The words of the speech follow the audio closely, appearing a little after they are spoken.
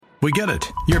We get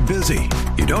it. You're busy.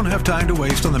 You don't have time to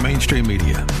waste on the mainstream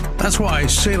media. That's why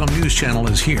Salem News Channel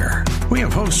is here. We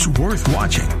have hosts worth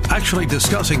watching, actually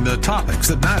discussing the topics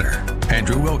that matter.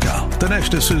 Andrew Wilkow,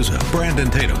 Dinesh D'Souza, Brandon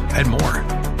Tatum, and more.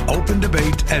 Open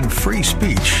debate and free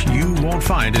speech you won't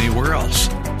find anywhere else.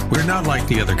 We're not like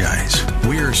the other guys.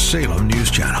 We're Salem News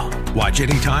Channel. Watch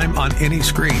anytime on any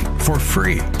screen for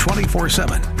free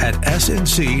 24/7 at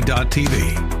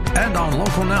snc.tv and on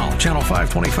Local Now, Channel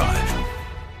 525.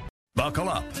 Buckle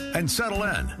up and settle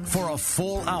in for a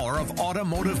full hour of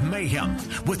automotive mayhem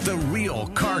with the real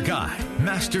car guy,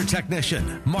 master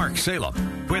technician, Mark Salem,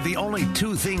 where the only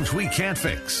two things we can't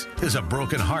fix is a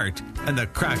broken heart and the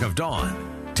crack of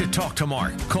dawn. To talk to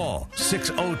Mark, call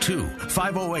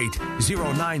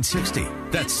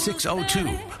 602-508-0960. That's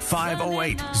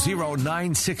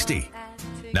 602-508-0960.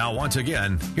 Now, once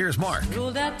again, here's Mark.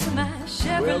 Well,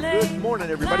 good morning,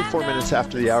 everybody. 4 minutes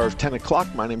after the hour of 10 o'clock.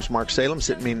 My name's Mark Salem.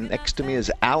 Sitting next to me is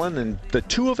Alan, and the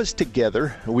two of us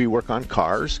together, we work on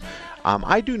cars.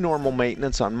 I do normal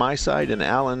maintenance on my side, and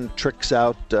Alan tricks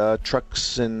out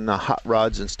trucks and hot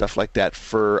rods and stuff like that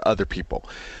for other people.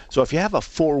 So if you have a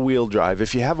four-wheel drive,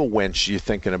 if you have a winch you're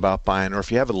thinking about buying, or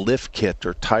if you have a lift kit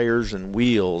or tires and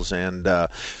wheels, and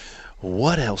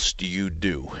what else do you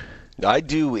do? I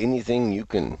do anything you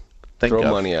can Think throw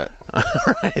of. money at. All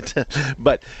right.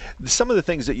 But some of the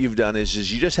things that you've done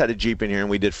is you just had a Jeep in here, and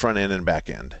we did front end and back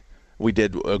end. We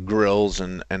did grills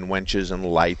and winches and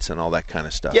lights and all that kind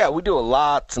of stuff. Yeah, we do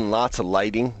lots and lots of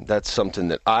lighting. That's something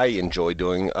that I enjoy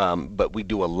doing, but we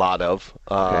do a lot of.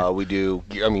 Okay. We do,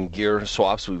 gear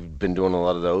swaps. We've been doing a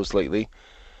lot of those lately.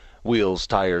 Wheels,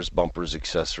 tires, bumpers,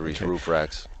 accessories, roof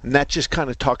racks. And that just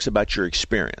kind of talks about your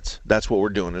experience. That's what we're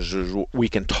doing, is we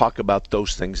can talk about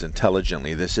those things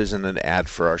intelligently. This isn't an ad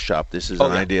for our shop. This is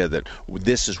an idea that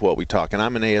this is what we talk. And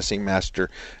I'm an ASE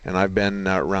master, and I've been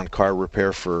around car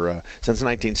repair for since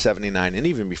 1979, and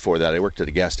even before that. I worked at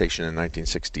a gas station in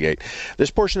 1968. This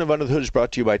portion of Under the Hood is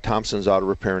brought to you by Thompson's Auto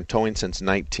Repair and Towing since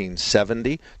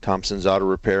 1970. Thompson's Auto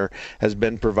Repair has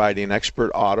been providing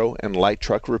expert auto and light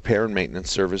truck repair and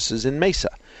maintenance services in Mesa.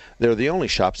 They're the only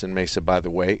shops in Mesa, by the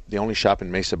way,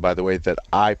 that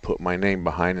I put my name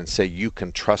behind and say you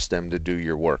can trust them to do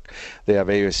your work. They have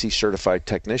ASE certified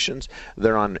technicians.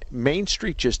 They're on Main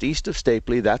Street, just east of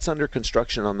Stapley. That's under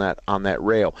construction on that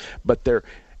rail. But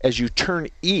as you turn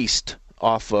east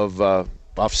off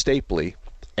Stapley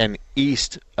and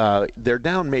east, they're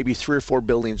down maybe 3 or 4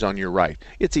 buildings on your right.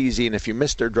 It's easy, and if you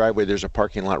miss their driveway, there's a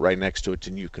parking lot right next to it,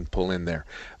 and you can pull in there.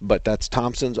 But that's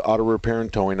Thompson's Auto Repair and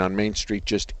Towing on Main Street,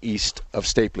 just east of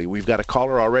Stapley. We've got a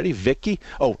caller already, Vicky.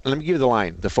 Oh, let me give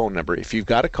you the phone number. If you've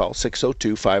got a call,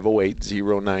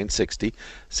 602-508-0960,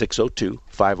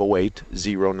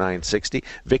 602-508-0960.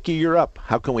 Vicky, you're up.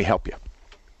 How can we help you?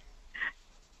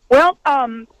 Well,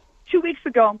 2 weeks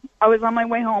ago, I was on my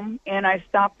way home, and I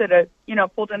stopped at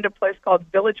pulled into a place called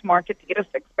Village Market to get a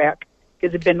six-pack,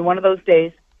 because it had been one of those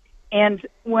days. And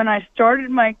when I started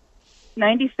my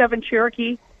 97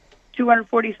 Cherokee,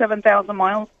 247,000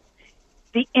 miles,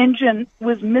 the engine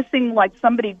was missing, like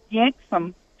somebody yanked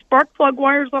some spark plug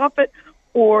wires off it,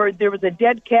 or there was a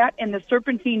dead cat in the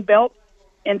serpentine belt.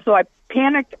 And so I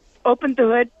panicked, opened the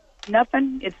hood,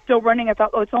 nothing. It's still running. I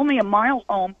thought, it's only a mile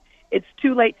home. It's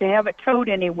too late to have it towed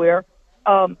anywhere.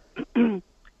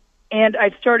 And I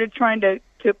started trying to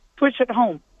push it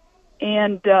home.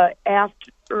 And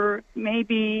after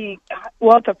maybe,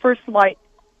 at the first light,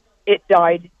 it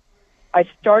died. I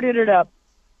started it up,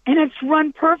 and it's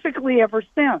run perfectly ever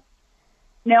since.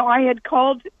 Now, I had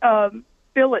called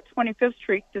Phil at 25th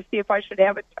Street to see if I should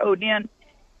have it towed in,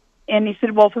 and he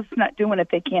said, well, if it's not doing it,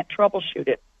 they can't troubleshoot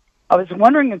it. I was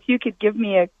wondering if you could give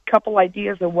me a couple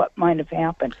ideas of what might have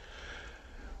happened.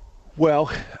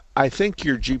 Well, I think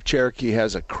your Jeep Cherokee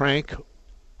has a crank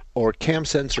or cam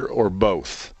sensor or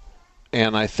both.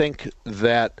 And I think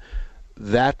that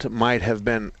might have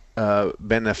been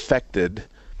affected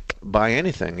by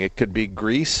anything. It could be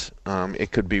grease.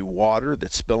 It could be water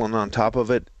that's spilling on top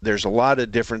of it. There's a lot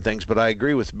of different things, but I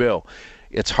agree with Bill.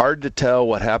 It's hard to tell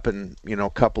what happened, a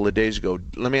couple of days ago.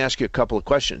 Let me ask you a couple of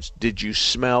questions. Did you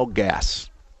smell gas?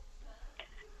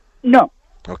 No.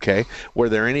 Okay. Were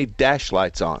there any dash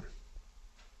lights on?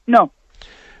 No.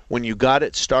 When you got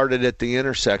it started at the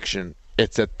intersection,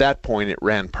 it's at that point it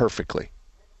ran perfectly.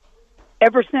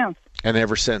 Ever since. And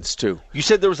ever since, too. You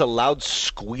said there was a loud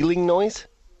squealing noise?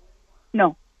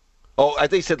 No. Oh, I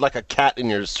think you said like a cat in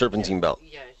your serpentine belt.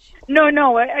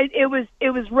 No. It was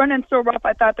running so rough.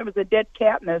 I thought there was a dead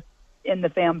cat in the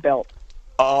fan belt.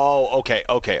 Oh, okay.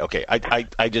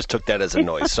 I just took that as a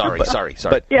noise. Sorry.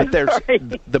 But there's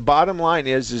the bottom line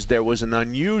is there was an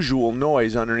unusual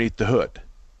noise underneath the hood.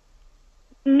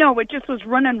 No, it just was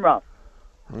running rough.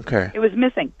 Okay. It was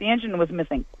missing. The engine was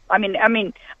missing. I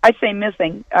mean, I say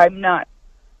missing. I'm not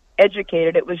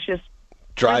educated. It was just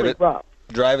really rough.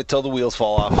 Drive it till the wheels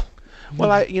fall off.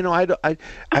 Well,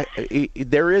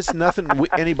 there is nothing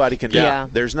anybody can do. Yeah.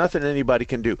 There's nothing anybody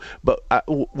can do. But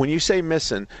when you say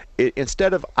missing,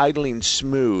 instead of idling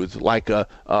smooth like a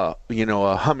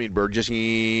hummingbird, just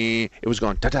it was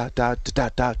going da da da da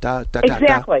da da da.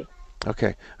 Exactly.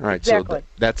 Okay. All right. Exactly. So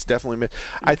that's definitely.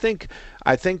 I think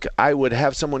I would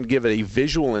have someone give it a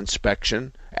visual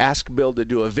inspection. Ask Bill to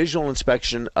do a visual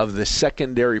inspection of the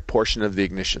secondary portion of the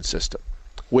ignition system,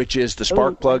 which is the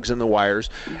spark plugs and the wires.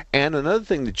 And another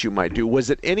thing that you might do, was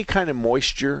it any kind of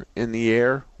moisture in the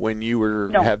air when you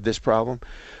had this problem?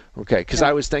 Okay, because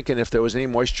I was thinking if there was any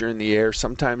moisture in the air,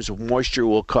 sometimes moisture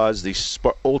will cause the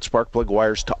old spark plug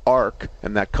wires to arc,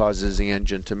 and that causes the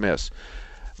engine to miss.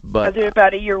 But they're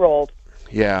about a year old.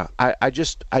 Yeah, I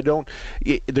don't.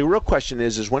 The real question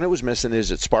is when it was missing, is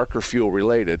it spark or fuel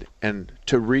related? And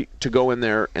to go in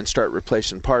there and start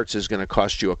replacing parts is going to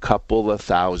cost you a couple of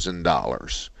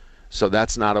 $1,000s. So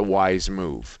that's not a wise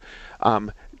move.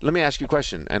 Let me ask you a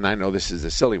question, and I know this is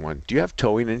a silly one. Do you have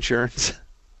towing insurance?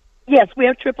 Yes, we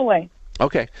have AAA.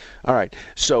 Okay, all right.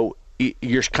 So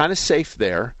you're kind of safe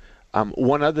there.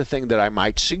 One other thing that I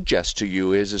might suggest to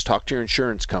you is talk to your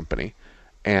insurance company.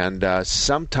 And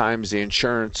sometimes the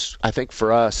insurance, I think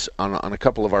for us, on a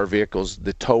couple of our vehicles,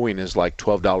 the towing is like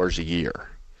 $12 a year.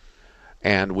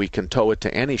 And we can tow it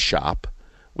to any shop.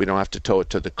 We don't have to tow it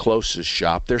to the closest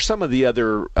shop. There's some of the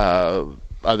other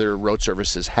road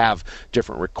services have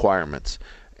different requirements.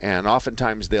 And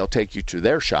oftentimes they'll take you to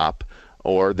their shop,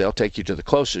 or they'll take you to the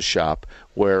closest shop,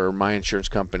 where my insurance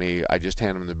company, I just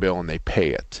hand them the bill and they pay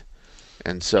it.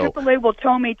 And so AAA will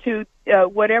tow me to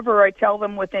whatever I tell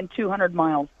them within 200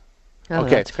 miles. Oh,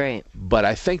 okay, that's great. But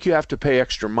I think you have to pay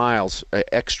extra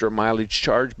mileage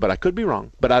charge, but I could be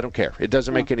wrong. But I don't care. It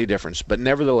doesn't make any difference. But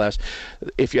nevertheless,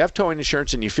 if you have towing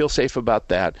insurance and you feel safe about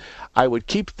that, I would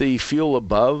keep the fuel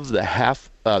above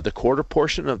the quarter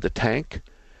portion of the tank.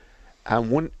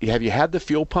 Have you had the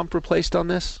fuel pump replaced on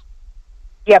this?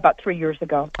 Yeah, about 3 years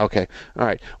ago. Okay, all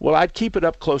right. Well, I'd keep it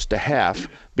up close to half,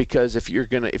 because if you're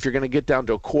gonna get down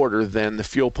to a quarter, then the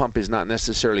fuel pump is not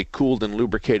necessarily cooled and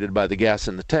lubricated by the gas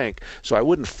in the tank. So I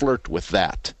wouldn't flirt with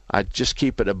that. I'd just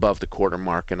keep it above the quarter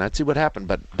mark, and I'd see what happened.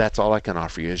 But that's all I can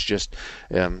offer you is just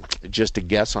a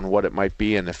guess on what it might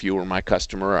be. And if you were my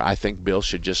customer, I think Bill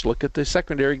should just look at the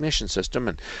secondary ignition system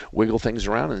and wiggle things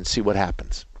around and see what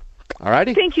happens. All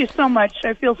righty? Thank you so much.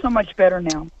 I feel so much better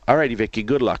now. All righty, Vicki.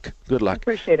 Good luck. Good luck.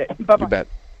 Appreciate it. Bye-bye. You bet.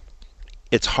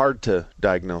 It's hard to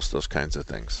diagnose those kinds of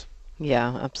things.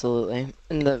 Yeah, absolutely.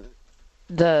 And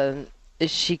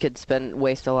she could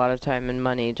waste a lot of time and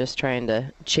money just trying to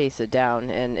chase it down.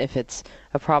 And if it's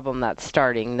a problem that's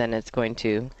starting, then it's going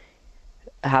to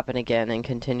happen again and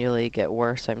continually get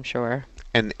worse, I'm sure.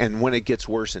 And when it gets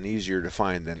worse and easier to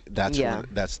find, then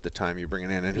that's the time you bring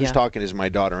it in. And who's talking is my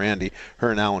daughter Andy.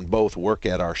 Her and Alan both work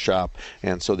at our shop,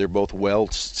 and so they're both well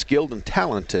skilled and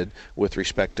talented with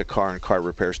respect to car and car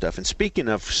repair stuff. And speaking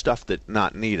of stuff that's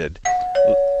not needed,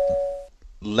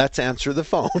 let's answer the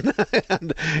phone.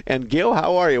 and Gil,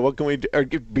 how are you? What can we do? Or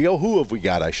Bill, who have we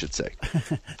got, I should say?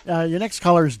 Your next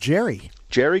caller is Jerry.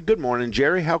 Jerry, good morning.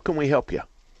 Jerry, how can we help you?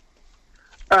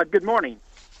 Good morning.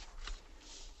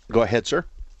 Go ahead, sir.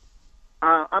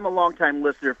 I'm a long-time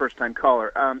listener, first-time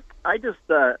caller. I just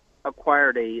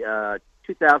acquired a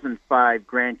 2005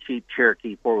 Grand Jeep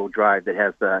Cherokee four-wheel drive that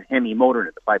has a Hemi motor in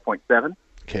it, the 5.7.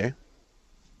 Okay.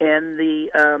 And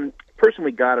the person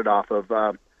we got it off of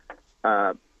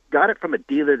got it from a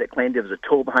dealer that claimed it was a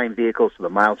tow-behind vehicle, so the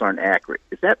miles aren't accurate.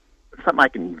 Is that something I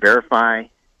can verify?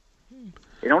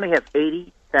 It only has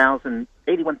 81,000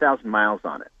 miles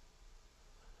on it.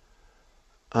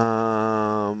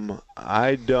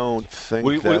 I don't think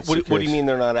what do you mean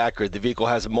they're not accurate? The vehicle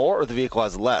has more or the vehicle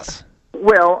has less?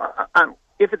 Well,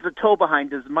 if it's a tow behind,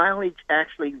 does mileage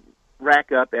actually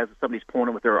rack up as somebody's pulling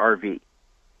it with their RV?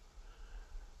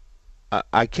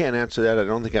 I can't answer that. I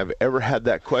don't think I've ever had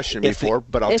that question before,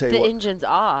 but I'll tell you what. If the engine's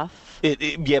off.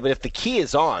 Yeah, but if the key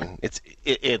is on,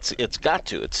 it's got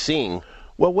to. It's seeing.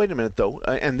 Well, wait a minute, though,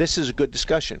 and this is a good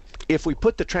discussion. If we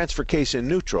put the transfer case in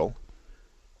neutral,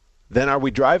 then are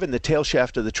we driving the tail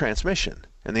shaft of the transmission?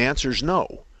 And the answer is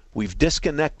no. We've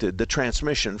disconnected the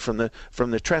transmission from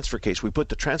the transfer case. We put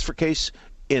the transfer case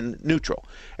in neutral.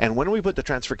 And when we put the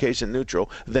transfer case in neutral,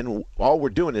 then all we're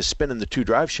doing is spinning the two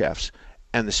drive shafts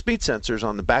and the speed sensors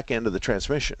on the back end of the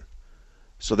transmission.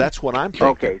 So that's what I'm thinking.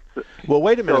 Okay. Well,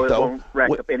 wait a minute, so it though. Won't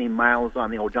rack up any miles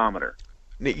on the odometer.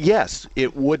 Yes,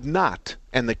 it would not.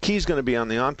 And the key's going to be on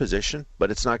the on position,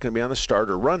 but it's not going to be on the start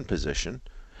or run position.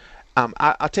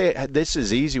 I'll tell you, this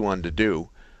is an easy one to do.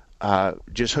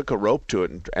 Just hook a rope to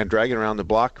it and drag it around the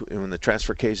block when the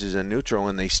transfer case is in neutral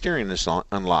and the steering is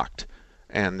unlocked.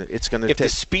 And it's going to If the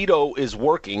speedo is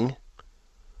working,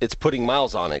 it's putting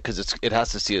miles on it because it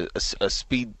has to see a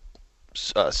speed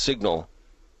signal,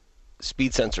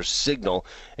 speed sensor signal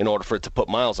in order for it to put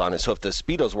miles on it. So if the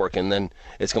speedo's working, then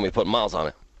it's going to be putting miles on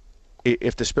it.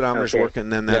 If the speedometer's working,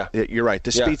 then you're right.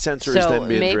 The speed sensor is then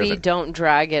being driven. So maybe don't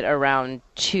drag it around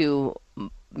 2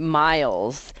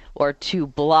 miles or 2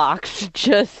 blocks.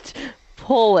 Just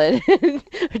pull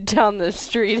it down the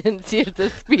street and see if the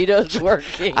speedo's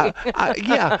working.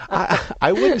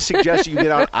 I wouldn't suggest you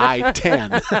get on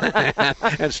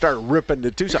I-10 and start ripping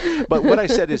to Tucson. But what I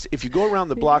said is, if you go around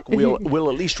the block, we'll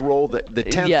at least roll the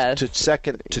 10th to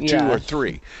 2nd to 2 or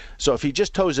 3. So if he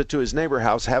just tows it to his neighbor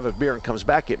house, have a beer, and comes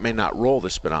back, it may not roll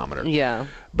the speedometer. Yeah.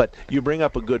 But you bring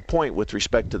up a good point with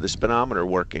respect to the speedometer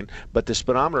working. But the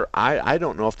speedometer, I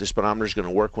don't know if the speedometer is going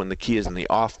to work when the key is in the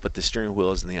off, but the steering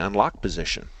wheel is in the unlock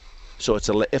position. So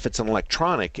if it's an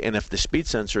electronic, and if the speed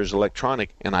sensor is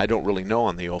electronic, and I don't really know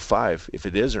on the 05 if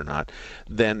it is or not,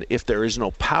 then if there is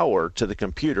no power to the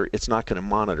computer, it's not going to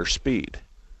monitor speed.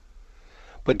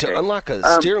 But to unlock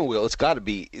a steering wheel,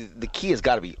 the key has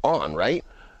got to be on, right?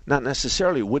 Not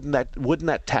necessarily. Wouldn't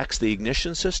that tax the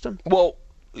ignition system? Well,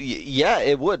 yeah,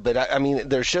 it would. But I mean,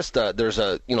 there's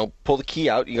pull the key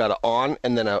out. You got to on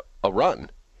and then a run.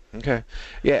 Okay.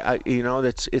 Yeah.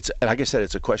 It's like I said,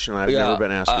 it's a question I've never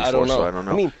been asked before. I don't know. So I don't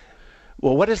know. I mean,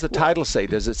 well, what does the title say?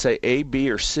 Does it say A, B,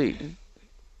 or C?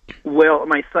 Well,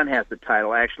 my son has the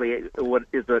title. Actually, what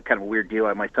is a kind of a weird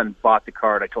deal. My son bought the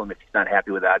car, and I told him if he's not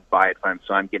happy with it, I'd buy it for him.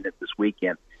 So I'm getting it this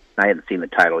weekend. I haven't seen the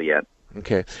title yet.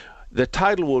 Okay. The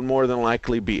title will more than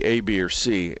likely be A, B, or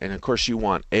C, and of course you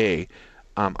want A.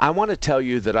 I want to tell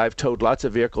you that I've towed lots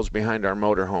of vehicles behind our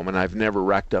motorhome, and I've never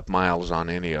racked up miles on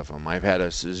any of them. I've had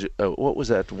what was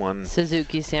that one?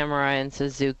 Suzuki Samurai and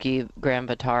Suzuki Grand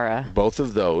Vitara. Both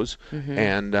of those. Mm-hmm.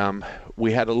 And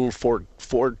we had a little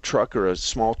Ford truck or a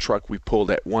small truck we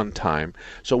pulled at one time.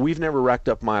 So we've never racked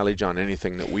up mileage on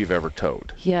anything that we've ever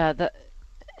towed. Yeah,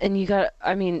 and you got,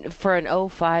 I mean, for an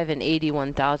 05 and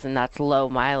 81,000, that's low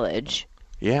mileage.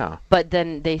 Yeah. But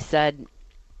then they said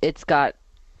it's got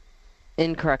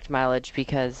incorrect mileage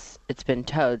because it's been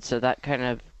towed, so that kind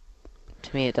of,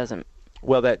 to me, it doesn't.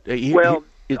 Well,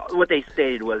 what they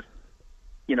stated was,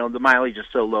 the mileage is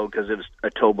so low because it was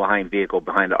a tow behind vehicle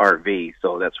behind the RV,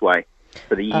 so that's why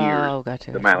for the years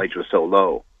the mileage was so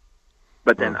low.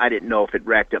 But then I didn't know if it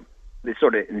racked up. They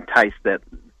sort of enticed that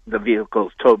the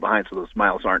vehicle's towed behind, so those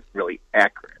miles aren't really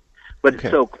accurate. But it's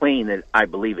so clean that I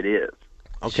believe it is.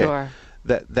 Okay. Sure.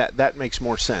 That makes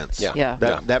more sense. Yeah.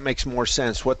 That makes more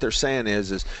sense. What they're saying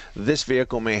is this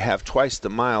vehicle may have twice the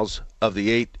miles of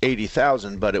the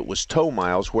 80,000, but it was tow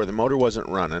miles where the motor wasn't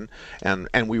running, and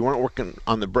we weren't working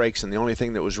on the brakes, and the only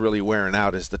thing that was really wearing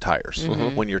out is the tires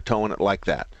when you're towing it like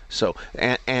that. So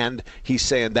and he's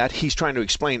saying that he's trying to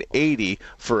explain 80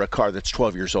 for a car that's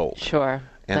 12 years old. Sure.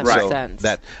 And that makes sense.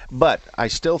 But I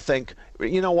still think,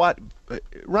 you know what?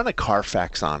 Run a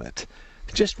Carfax on it.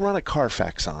 Just run a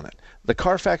Carfax on it. The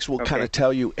Carfax will kind of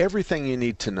tell you everything you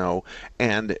need to know,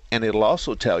 and it'll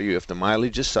also tell you if the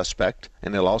mileage is suspect,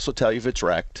 and it'll also tell you if it's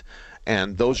wrecked,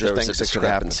 and those are things that could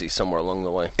happen somewhere along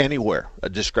the way. Anywhere, a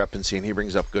discrepancy, and he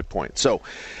brings up good points. So,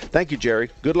 thank you,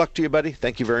 Jerry. Good luck to you, buddy.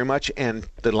 Thank you very much, and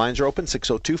the lines are open,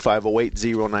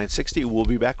 602-508-0960. We'll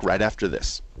be back right after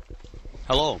this.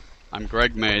 Hello, I'm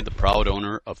Greg May, the proud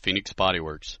owner of Phoenix Body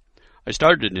Works. I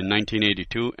started in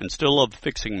 1982 and still love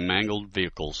fixing mangled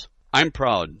vehicles. I'm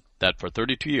proud that for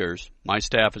 32 years, my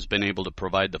staff has been able to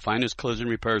provide the finest collision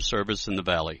repair service in the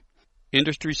Valley.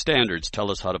 Industry standards tell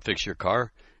us how to fix your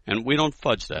car, and we don't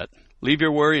fudge that. Leave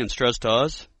your worry and stress to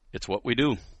us. It's what we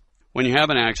do. When you have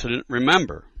an accident,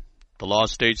 remember, the law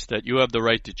states that you have the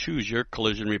right to choose your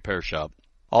collision repair shop.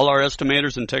 All our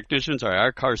estimators and technicians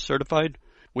are IRCAR certified.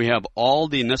 We have all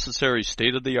the necessary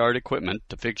state-of-the-art equipment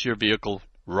to fix your vehicle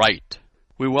right.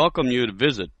 We welcome you to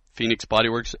visit Phoenix Body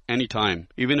Works anytime,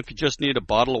 even if you just need a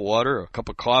bottle of water, a cup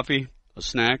of coffee, a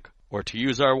snack, or to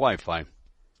use our Wi-Fi.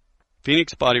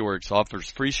 Phoenix Body Works offers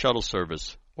free shuttle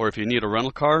service, or if you need a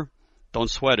rental car, don't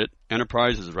sweat it.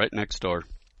 Enterprise is right next door.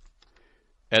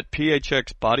 At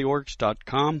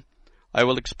phxbodyworks.com, I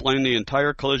will explain the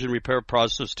entire collision repair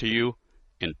process to you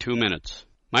in 2 minutes.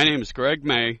 My name is Greg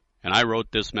May, and I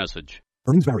wrote this message.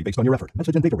 Earnings vary based on your effort.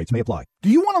 Message and data rates may apply. Do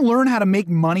you want to learn how to make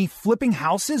money flipping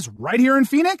houses right here in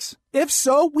Phoenix? If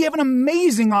so, we have an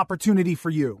amazing opportunity for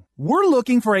you. We're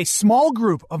looking for a small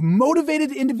group of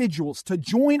motivated individuals to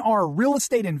join our real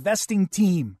estate investing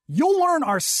team. You'll learn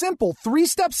our simple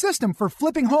 3-step system for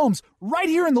flipping homes right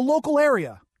here in the local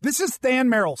area. This is Than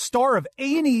Merrill, star of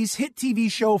A&E's hit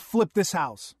TV show Flip This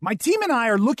House. My team and I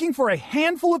are looking for a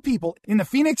handful of people in the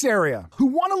Phoenix area who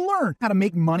want to learn how to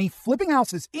make money flipping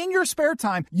houses in your spare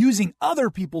time using other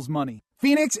people's money.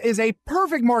 Phoenix is a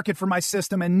perfect market for my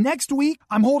system, and next week,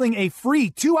 I'm holding a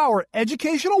free 2-hour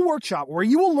educational workshop where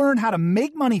you will learn how to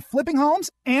make money flipping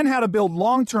homes and how to build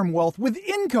long-term wealth with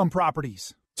income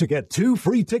properties. To get 2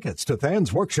 free tickets to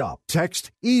Than's workshop,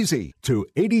 text EASY to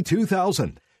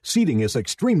 82,000. Seating is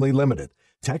extremely limited.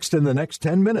 Text in the next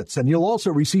 10 minutes, and you'll also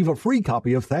receive a free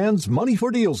copy of Than's Money for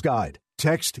Deals Guide.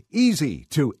 Text EASY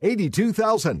to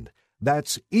 82,000.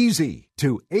 That's EASY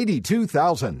to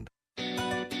 82,000.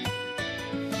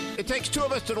 It takes 2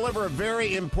 of us to deliver a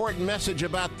very important message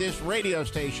about this radio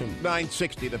station,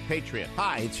 960 The Patriot.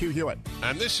 Hi, it's Hugh Hewitt.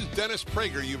 And this is Dennis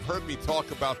Prager. You've heard me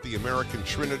talk about the American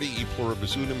Trinity, E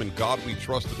Pluribus Unum, and God We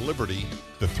Trust and Liberty,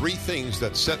 the 3 things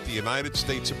that set the United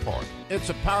States apart.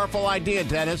 It's a powerful idea,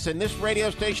 Dennis, and this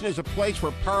radio station is a place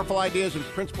where powerful ideas and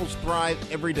principles thrive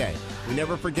every day. We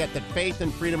never forget that faith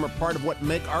and freedom are part of what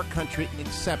make our country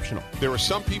exceptional. There are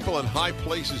some people in high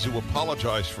places who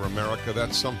apologize for America.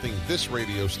 That's something this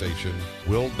radio station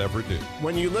will never do.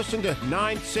 When you listen to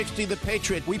 960 The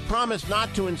Patriot, we promise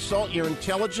not to insult your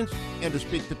intelligence and to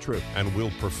speak the truth. And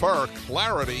we'll prefer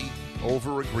clarity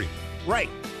over agreement. Right.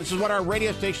 This is what our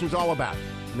radio station's all about.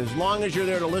 And as long as you're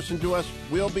there to listen to us,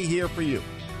 we'll be here for you.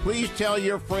 Please tell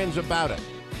your friends about it.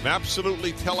 And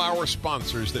absolutely tell our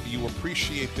sponsors that you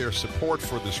appreciate their support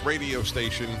for this radio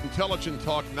station, Intelligent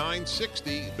Talk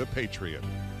 960, The Patriot.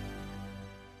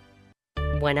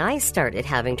 When I started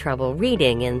having trouble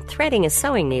reading and threading a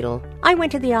sewing needle, I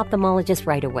went to the ophthalmologist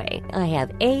right away. I have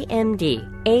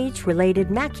AMD, age-related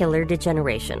macular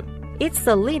degeneration. It's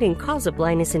the leading cause of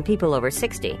blindness in people over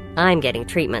 60. I'm getting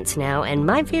treatments now, and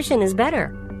my vision is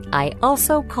better. I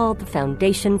also called the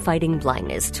Foundation Fighting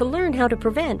Blindness to learn how to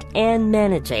prevent and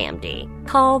manage AMD.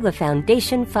 Call the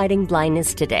Foundation Fighting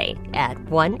Blindness today at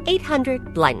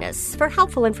 1-800-BLINDNESS for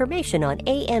helpful information on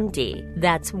AMD.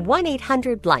 That's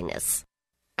 1-800-BLINDNESS.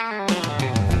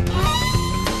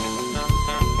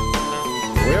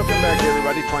 Welcome back,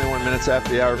 everybody. 21 minutes after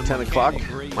the hour of 10 o'clock.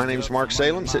 My name is Mark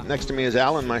Salem. Sitting next to me is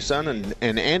Alan, my son,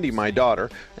 and Andy, my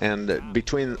daughter. And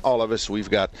between all of us, we've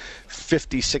got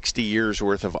 50, 60 years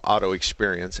worth of auto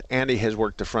experience. Andy has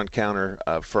worked the front counter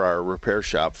for our repair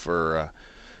shop for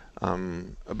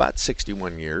about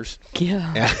 61 years.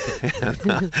 Yeah.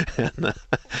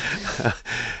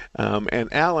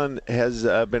 And Alan has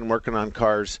been working on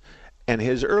cars. And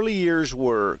his early years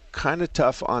were kind of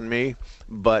tough on me,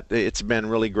 but it's been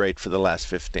really great for the last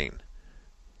 15.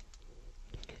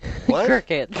 What?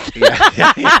 Crickets.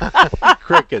 Yeah.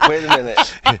 Crickets. Wait a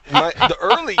minute. The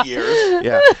early years?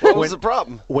 Yeah. What was the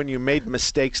problem? When you made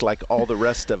mistakes like all the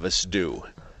rest of us do.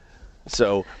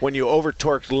 So when you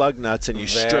over-torqued lug nuts and you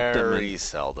stripped them. Very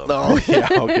seldom. Oh, yeah,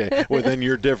 okay. Well, then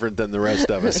you're different than the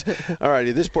rest of us. All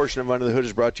righty, this portion of Under the Hood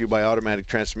is brought to you by Automatic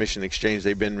Transmission Exchange.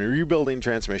 They've been rebuilding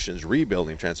transmissions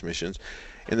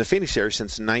in the Phoenix area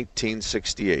since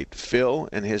 1968. Phil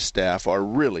and his staff are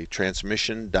really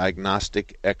transmission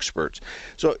diagnostic experts.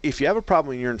 So if you have a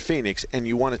problem and you're in Phoenix and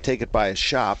you want to take it by a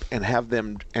shop and have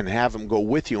them go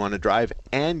with you on a drive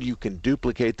and you can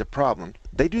duplicate the problem,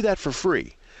 they do that for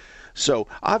free. So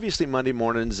obviously Monday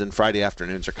mornings and Friday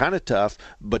afternoons are kind of tough,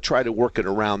 but try to work it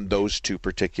around those 2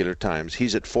 particular times.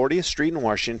 He's at 40th Street in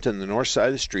Washington, the north side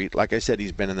of the street. Like I said,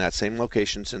 he's been in that same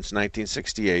location since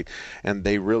 1968, and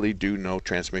they really do know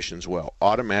transmissions well.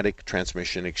 Automatic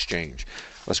Transmission Exchange.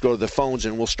 Let's go to the phones,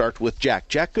 and we'll start with Jack.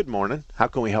 Jack, good morning. How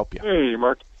can we help you? Hey,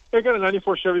 Mark. I got a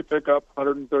 94 Chevy pickup,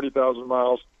 130,000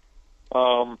 miles.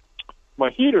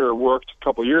 My heater worked a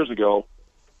couple years ago.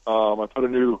 I put a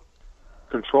new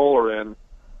controller in,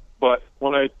 but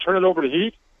when I turn it over to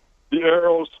heat, the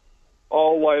arrows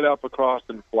all light up across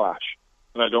and flash,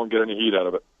 and I don't get any heat out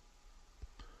of it.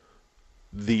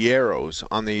 The arrows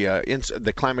on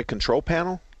the climate control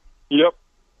panel? Yep,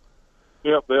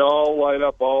 they all light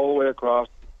up all the way across.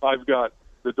 I've got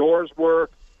the doors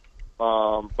work, but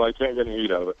I can't get any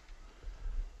heat out of it.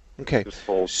 Okay,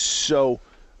 so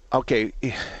okay,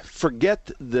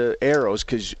 forget the arrows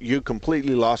because you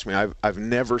completely lost me. I've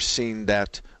never seen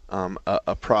that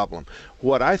a problem.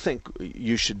 What I think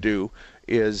you should do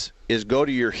is go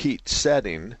to your heat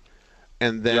setting,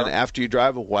 and then after you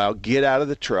drive a while, get out of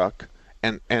the truck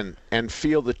and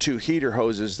feel the two heater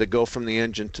hoses that go from the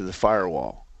engine to the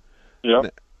firewall. Yeah.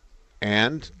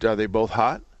 And are they both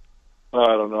hot? I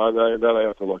don't know. That I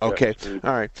have to look at. Okay.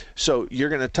 All right. So you're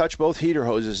going to touch both heater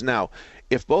hoses. Now,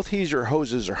 if both heater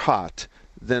hoses are hot,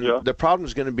 then the problem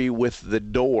is going to be with the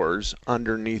doors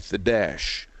underneath the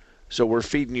dash. So we're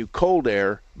feeding you cold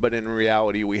air, but in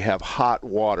reality we have hot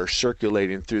water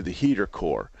circulating through the heater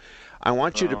core. I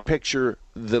want you to picture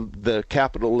the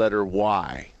capital letter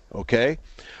Y, okay?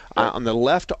 On the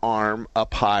left arm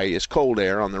up high is cold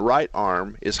air, on the right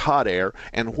arm is hot air,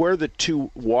 and where the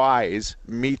two Y's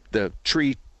meet the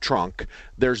tree trunk,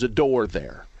 there's a door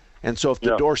there. And so if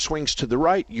the door swings to the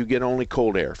right, you get only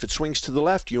cold air. If it swings to the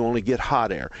left, you only get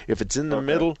hot air. If it's in the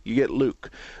middle, you get Luke.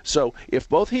 So if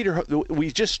both heater,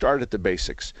 we just start at the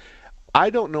basics. I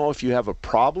don't know if you have a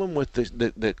problem with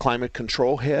the climate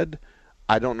control head.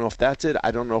 I don't know if that's it.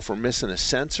 I don't know if we're missing a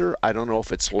sensor. I don't know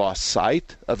if it's lost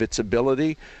sight of its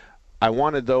ability. I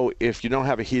wanted, though, if you don't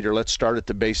have a heater, let's start at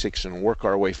the basics and work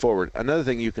our way forward. Another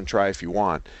thing you can try if you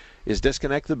want is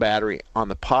disconnect the battery on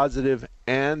the positive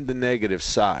and the negative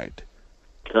side.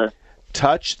 Okay.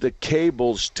 Touch the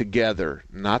cables together,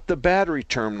 not the battery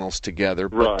terminals together,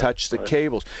 but touch the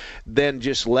cables. Then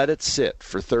just let it sit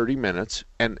for 30 minutes,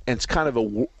 and it's kind of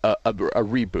a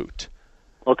reboot.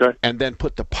 Okay. And then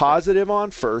put the positive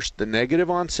on first, the negative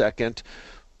on second,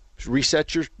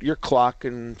 reset your clock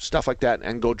and stuff like that,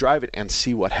 and go drive it and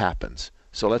see what happens.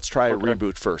 So let's try a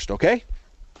reboot first, okay?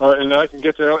 And I can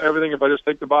get to everything if I just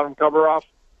take the bottom cover off?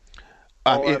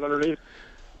 All that underneath?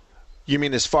 You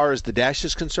mean as far as the dash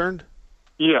is concerned?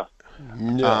 Yeah.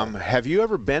 Have you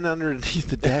ever been underneath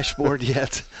the dashboard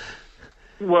yet?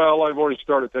 Well, I've already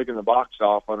started taking the box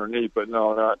off underneath, but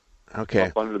no, not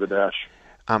up under the dash.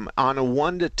 On a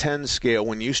 1 to 10 scale,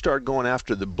 when you start going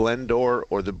after the blend door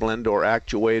or the blend door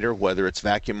actuator, whether it's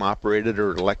vacuum operated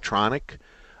or electronic,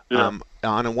 on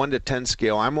a 1 to 10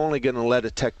 scale, I'm only going to let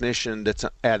a technician that's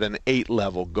at an 8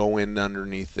 level go in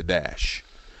underneath the dash.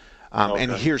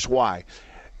 And here's why.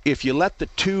 If you let the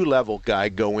 2 level guy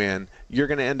go in, you're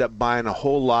going to end up buying a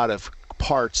whole lot of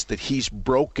parts that he's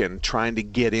broken trying to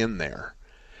get in there.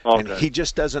 And he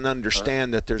just doesn't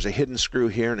understand that there's a hidden screw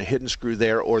here and a hidden screw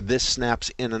there, or this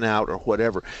snaps in and out or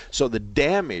whatever. So the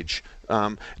damage,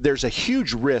 there's a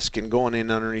huge risk in going in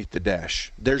underneath the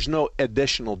dash. There's no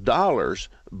additional dollars,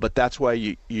 but that's why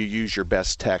you use your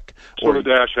best tech. So the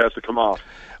dash has to come off.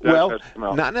 Well,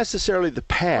 not necessarily the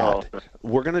pad.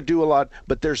 We're going to do a lot,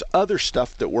 but there's other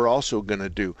stuff that we're also going to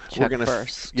do. Check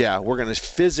first. Yeah, we're going to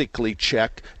physically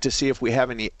check to see if we have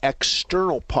any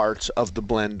external parts of the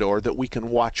blend door that we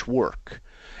can watch work.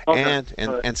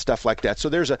 And stuff like that. So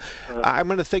there's I'm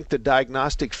going to think the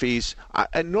diagnostic fees,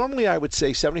 normally I would say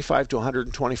 $75 to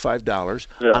 $125.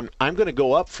 Yeah. I'm going to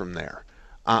go up from there.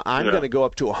 I'm going to go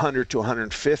up to $100 to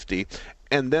 $150,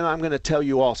 and then I'm going to tell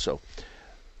you also,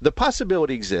 the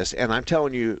possibility exists, and I'm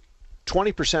telling you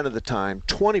 20% of the time,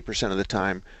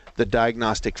 the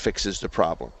diagnostic fixes the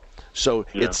problem. So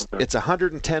it's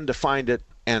 $110 to find it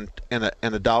and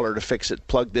 $1 to fix it.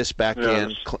 Plug this back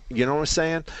in. You know what I'm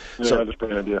saying? Yeah, so, that's a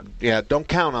great idea. Yeah, don't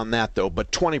count on that, though,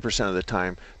 but 20% of the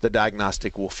time, the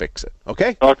diagnostic will fix it.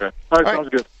 Okay? Okay. All right, sounds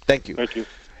good. Thank you. Thank you.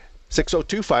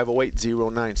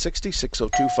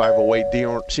 602-508-0960,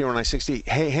 602-508-0960.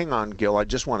 Hey, hang on, Gil. I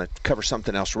just want to cover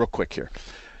something else real quick here.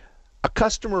 A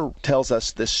customer tells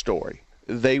us this story.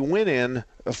 They went in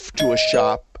to a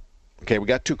shop. Okay, we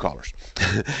got 2 callers.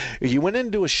 He went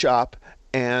into a shop,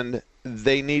 and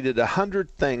they needed 100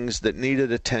 things that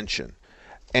needed attention.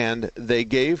 And they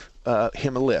gave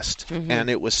him a list, and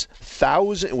it was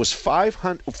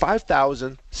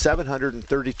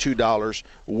 $5,732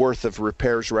 worth of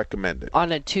repairs recommended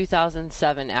on a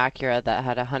 2007 Acura that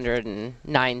had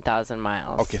 109,000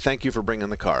 miles. Okay, thank you for bringing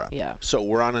the car up. Yeah. So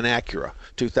we're on an Acura,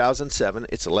 2007.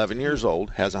 It's 11 years old,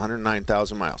 has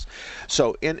 109,000 miles.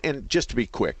 So, and just to be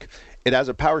quick, it has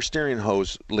a power steering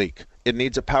hose leak. It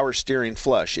needs a power steering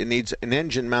flush. It needs an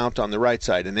engine mount on the right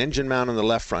side, an engine mount on the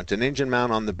left front, an engine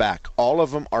mount on the back. All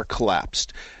of them are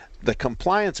collapsed. The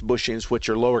compliance bushings, which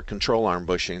are lower control arm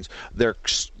bushings, they're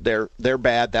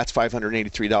bad. That's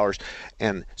 $583,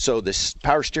 and so this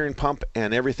power steering pump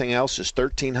and everything else is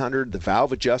 $1,300. The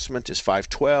valve adjustment is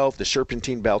 $512. The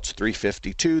serpentine belt's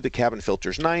 $352. The cabin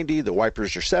filter's $90. The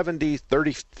wipers are $70.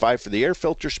 $35 for the air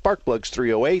filter. Spark plugs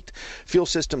 $308. Fuel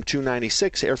system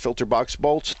 $296. Air filter box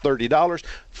bolts $30.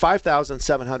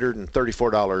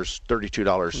 $5,734.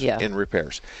 $32 in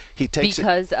repairs. He takes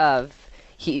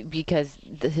because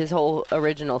his whole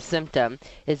original symptom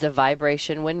is a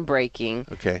vibration when braking,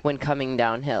 when coming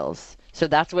down hills. So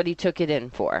that's what he took it in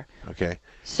for. Okay.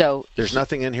 So there's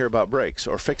nothing in here about brakes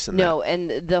or fixing that. No,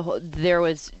 and there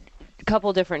was a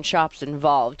couple different shops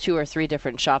involved, 2 or 3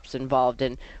 different shops involved,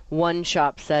 and one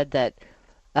shop said that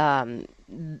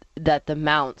that the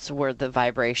mounts were the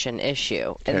vibration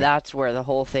issue, and that's where the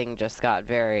whole thing just got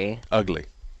very ugly.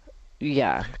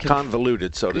 Yeah.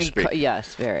 Convoluted, so to speak.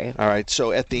 Yes, very. All right,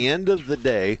 so at the end of the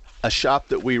day, a shop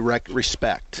that we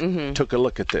respect took a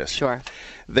look at this. Sure.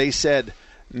 They said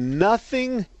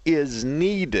nothing is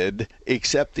needed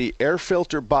except the air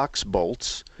filter box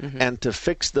bolts and to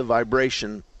fix the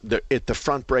vibration. The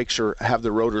front brakes have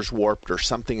the rotors warped or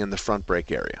something in the front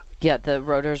brake area. Yeah, the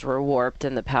rotors were warped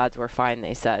and the pads were fine,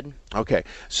 they said. Okay,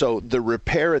 so the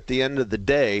repair at the end of the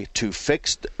day to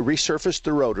resurface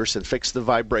the rotors and fix the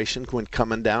vibration when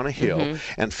coming down a hill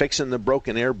and fixing the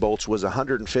broken air bolts was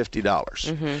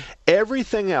 $150.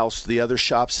 Everything else the other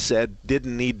shops said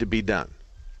didn't need to be done.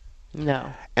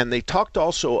 No. And they talked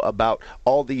also about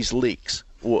all these leaks.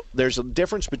 Well, there's a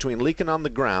difference between leaking on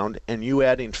the ground and you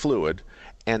adding fluid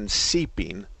and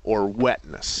seeping or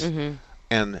wetness.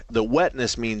 And the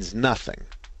wetness means nothing.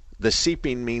 The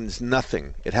seeping means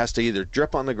nothing. It has to either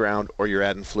drip on the ground or you're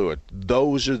adding fluid.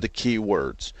 Those are the key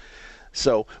words.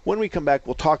 So when we come back,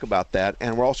 we'll talk about that,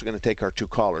 and we're also going to take our 2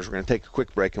 callers. We're going to take a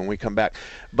quick break when we come back.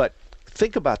 But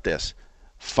think about this.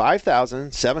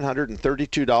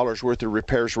 $5,732 worth of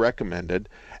repairs recommended,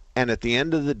 and at the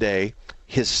end of the day,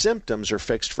 his symptoms are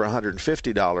fixed for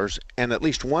 $150, and at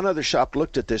least one other shop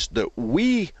looked at this that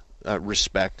we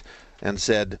respect and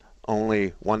said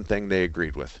only one thing they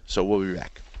agreed with. So we'll be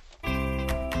back.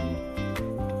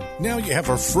 Now you have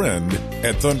a friend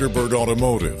at Thunderbird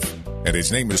Automotive, and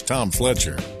his name is Tom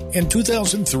Fletcher. In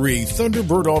 2003,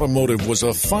 Thunderbird Automotive was a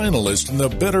finalist in the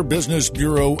Better Business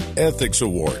Bureau Ethics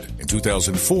Award. In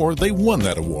 2004, they won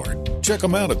that award. Check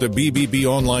them out at the BBB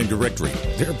online directory.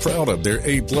 They're proud of their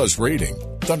A+ rating.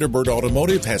 Thunderbird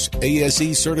Automotive has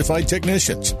ASE certified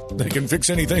technicians. They can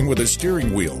fix anything with a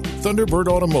steering wheel. Thunderbird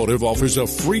Automotive offers a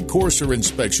free Corsair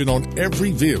inspection on every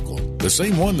vehicle, the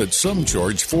same one that some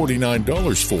charge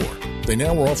 $49 for. They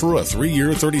now offer a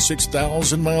 3-year,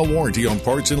 36,000-mile warranty on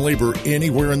parts and labor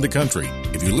anywhere in the country.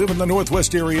 If you live in the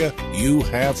Northwest area, you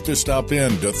have to stop in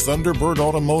to Thunderbird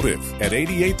Automotive at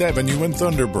 88th Avenue in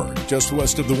Thunderbird, just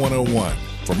west of the 101.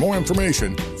 For more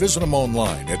information, visit them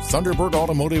online at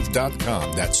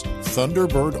ThunderbirdAutomotive.com. That's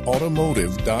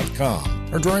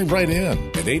ThunderbirdAutomotive.com. Or drive right in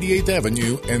at 88th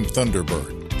Avenue in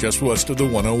Thunderbird, just west of the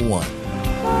 101.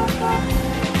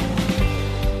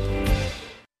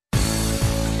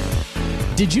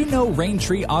 Did you know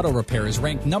Raintree Auto Repair is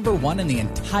ranked #1 in the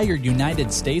entire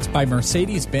United States by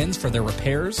Mercedes-Benz for their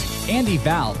repairs? Andy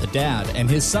Val, the dad, and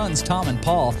his sons Tom and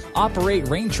Paul operate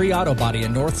Raintree Auto Body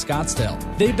in North Scottsdale.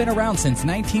 They've been around since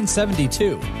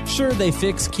 1972. Sure, they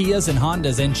fix Kias and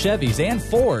Hondas and Chevys and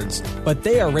Fords, but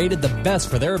they are rated the best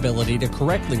for their ability to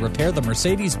correctly repair the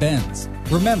Mercedes-Benz.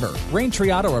 Remember,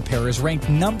 Raintree Auto Repair is ranked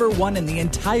 #1 in the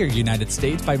entire United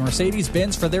States by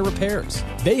Mercedes-Benz for their repairs.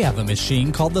 They have a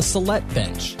machine called the Select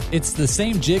Bench. It's the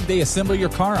same jig they assemble your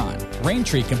car on.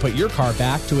 Raintree can put your car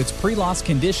back to its pre-loss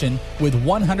condition with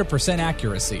 100%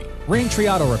 accuracy.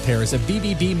 Raintree Auto Repair is a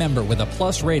BBB member with a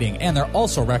plus rating, and they're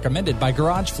also recommended by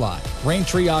GarageFly.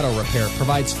 Raintree Auto Repair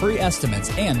provides free estimates,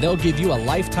 and they'll give you a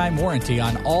lifetime warranty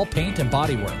on all paint and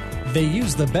bodywork. They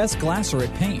use the best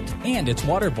Glaceret paint, and it's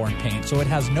waterborne paint, so it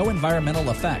has no environmental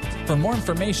effect. For more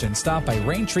information, stop by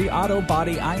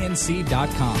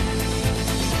RaintreeAutoBodyInc.com.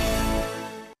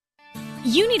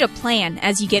 You need a plan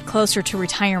as you get closer to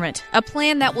retirement. A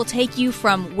plan that will take you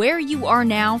from where you are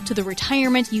now to the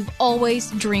retirement you've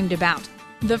always dreamed about.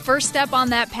 The first step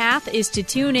on that path is to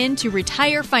tune in to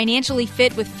Retire Financially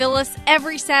Fit with Phyllis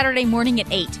every Saturday morning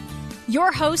at 8.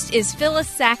 Your host is Phyllis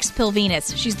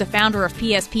Sachs-Pilvinus. She's the founder of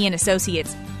PSP &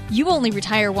 Associates. You only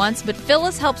retire once, but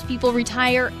Phyllis helps people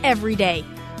retire every day.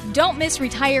 Don't miss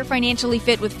Retire Financially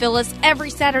Fit with Phyllis every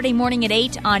Saturday morning at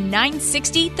 8 on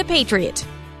 960 The Patriot.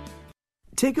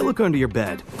 Take a look under your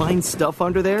bed. Find stuff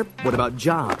under there? What about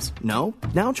jobs? No?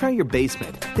 Now try your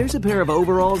basement. There's a pair of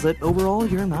overalls that overall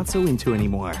you're not so into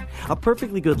anymore. A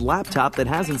perfectly good laptop that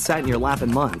hasn't sat in your lap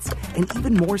in months. And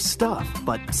even more stuff,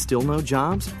 but still no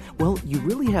jobs? Well, you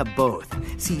really have both.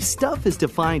 See, stuff is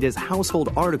defined as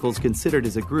household articles considered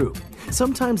as a group.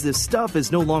 Sometimes this stuff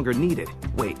is no longer needed.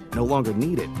 Wait, no longer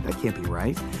needed? That can't be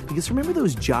right. Because remember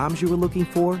those jobs you were looking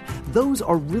for? Those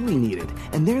are really needed,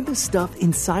 and they're the stuff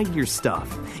inside your stuff.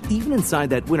 Even inside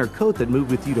that winter coat that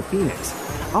moved with you to Phoenix.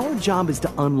 Our job is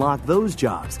to unlock those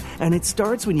jobs, and it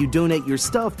starts when you donate your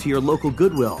stuff to your local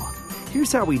Goodwill.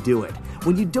 Here's how we do it.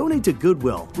 When you donate to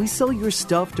Goodwill, we sell your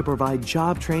stuff to provide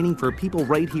job training for people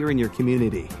right here in your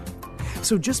community.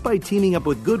 So just by teaming up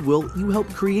with Goodwill, you help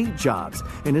create jobs.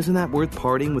 And isn't that worth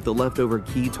parting with the leftover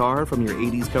guitar from your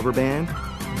 80s cover band?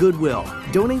 Goodwill.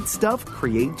 Donate stuff,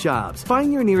 create jobs.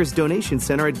 Find your nearest donation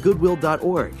center at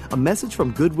goodwill.org. A message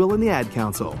from Goodwill and the Ad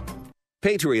Council.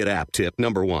 Patriot app tip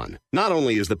number 1. Not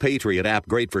only is the Patriot app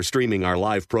great for streaming our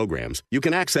live programs, you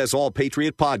can access all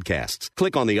Patriot podcasts.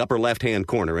 Click on the upper left-hand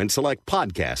corner and select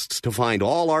Podcasts to find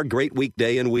all our great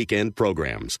weekday and weekend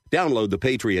programs. Download the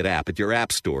Patriot app at your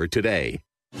app store today.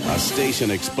 A station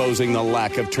exposing the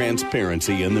lack of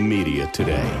transparency in the media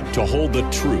today to hold the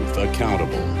truth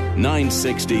accountable.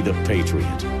 960 The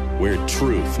Patriot, where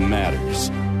truth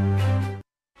matters.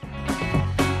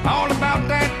 All about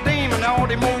that demon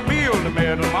automobile, the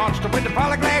metal monster with the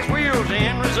polyglass wheels, the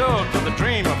end result of the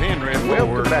dream of Henry Ford.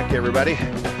 Welcome back, everybody.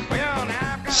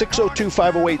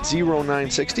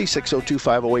 602-508-0960,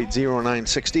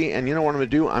 602-508-0960. And you know what I'm going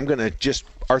to do? I'm going to just,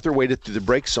 Arthur waited through the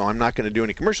break, so I'm not going to do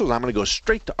any commercials. I'm going to go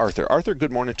straight to Arthur. Arthur,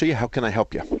 good morning to you. How can I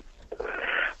help you?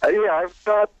 Yeah, I've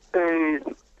got a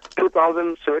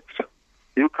 2006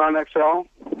 Yukon XL,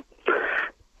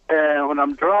 and when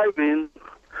I'm driving,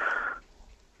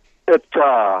 it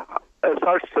starts,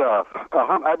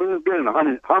 I've been getting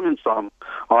a humming sound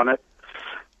on it.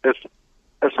 It's,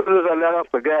 as soon as I let off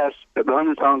the gas, the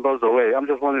humming sound goes away. I'm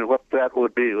just wondering what that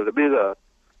would be. Would it be the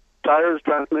tires,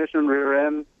 transmission, rear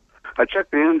end? I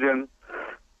checked the engine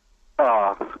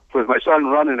with my son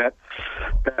running it,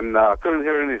 and couldn't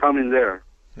hear any humming there.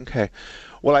 Okay.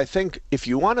 Well, I think if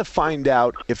you want to find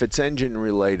out if it's engine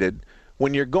related,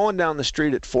 when you're going down the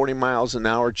street at 40 miles an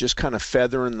hour, just kind of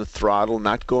feathering the throttle,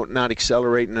 not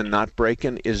accelerating and not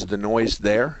braking, is the noise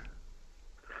there?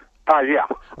 Yeah.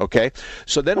 Okay.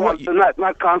 So then well,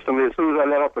 not constantly. As soon as I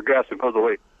let off the gas, it goes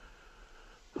away.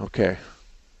 Okay.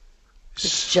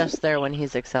 It's just there when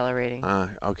he's accelerating.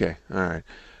 Okay. All right.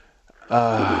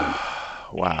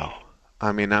 Wow.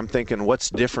 I mean, I'm thinking, what's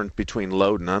different between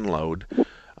load and unload?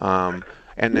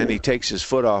 And then he takes his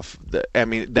foot off.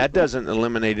 That doesn't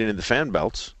eliminate any of the fan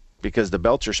belts because the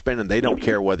belts are spinning. They don't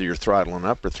care whether you're throttling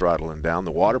up or throttling down.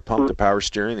 The water pump, the power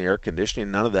steering, the air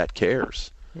conditioning, none of that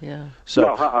cares. Yeah.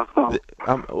 So,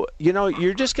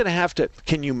 you're just going to have to.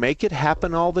 Can you make it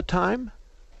happen all the time?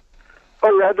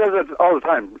 Oh, yeah, I do it all the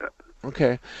time.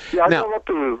 Okay. Yeah, I drove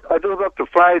up to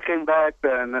Fly, came back,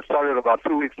 and it started about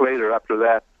 2 weeks later. After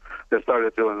that, they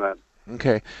started doing that.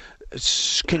 Okay.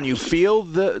 Can you feel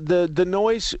the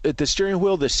noise at the steering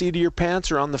wheel, the seat of your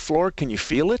pants, or on the floor? Can you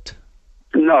feel it?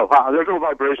 No, there's no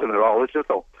vibration at all. It's just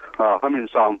a humming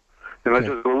sound. And it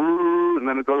just goes, and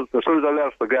then it goes, as soon as I let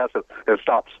off the gas, it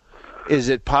stops. Is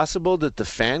it possible that the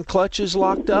fan clutch is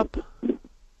locked up?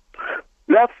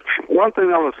 That's one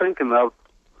thing I was thinking of.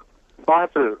 I'll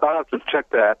have to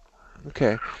check that.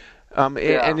 Okay.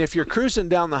 And if you're cruising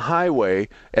down the highway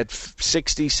at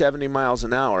 60, 70 miles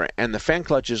an hour and the fan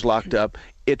clutch is locked up,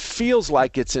 it feels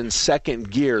like it's in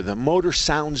second gear. The motor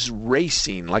sounds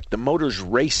racing, like the motor's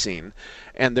racing,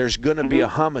 and there's going to be a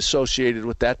hum associated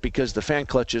with that because the fan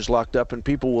clutch is locked up, and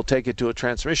people will take it to a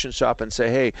transmission shop and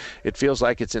say, hey, it feels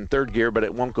like it's in third gear, but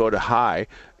it won't go to high,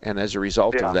 and as a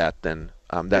result of that, then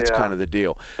that's kind of the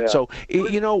deal. Yeah. So,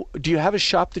 do you have a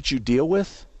shop that you deal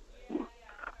with?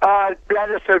 I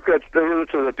just take it to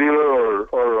the dealer,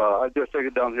 or I just take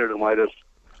it down here to Midas.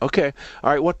 Okay.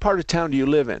 All right. What part of town do you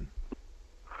live in?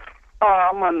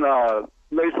 I'm on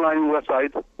Baseline West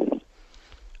Side.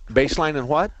 Baseline and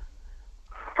what?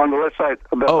 On the west side.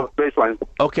 Baseline.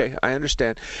 Okay, I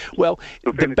understand. Well,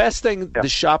 the best thing the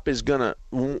shop is going to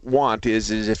want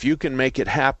is if you can make it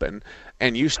happen,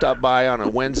 and you stop by on a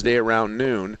Wednesday around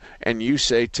noon, and you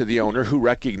say to the owner who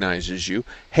recognizes you,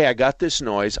 hey, I got this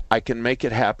noise, I can make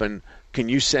it happen, can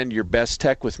you send your best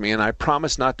tech with me? And I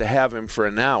promise not to have him for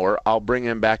an hour, I'll bring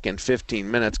him back in 15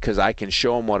 minutes because I can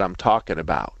show him what I'm talking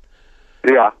about.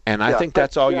 Yeah. And I think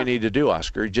that's all you need to do,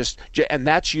 Oscar. And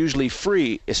that's usually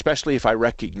free, especially if I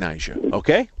recognize you.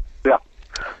 Okay? Yeah.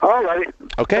 All right.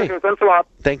 Okay. Thanks a lot.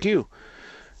 Thank you.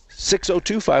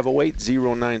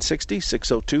 602-508-0960,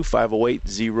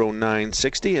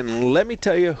 602-508-0960. And let me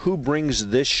tell you who brings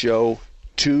this show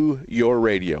to your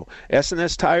radio.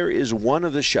 S&S Tire is one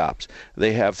of the shops.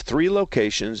 They have 3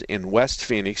 locations in West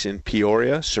Phoenix, in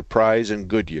Peoria, Surprise, and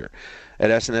Goodyear. At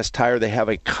S&S Tire, they have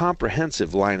a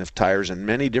comprehensive line of tires and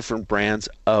many different brands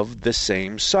of the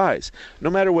same size. No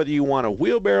matter whether you want a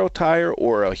wheelbarrow tire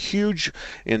or a huge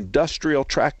industrial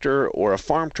tractor or a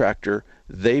farm tractor,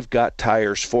 they've got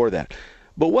tires for that.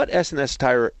 But what S&S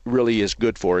Tire really is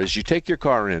good for is you take your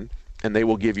car in, and they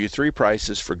will give you 3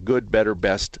 prices for good, better,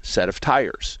 best set of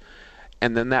tires.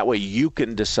 And then that way you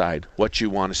can decide what you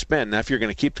want to spend. Now, if you're going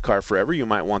to keep the car forever, you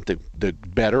might want the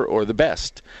better or the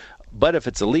best. But if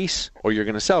it's a lease or you're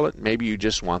going to sell it, maybe you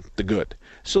just want the good.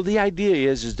 So the idea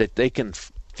is that they can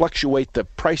fluctuate the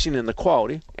pricing and the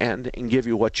quality and give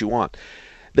you what you want.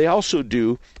 They also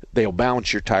they'll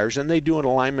balance your tires, and they do an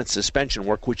alignment suspension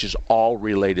work, which is all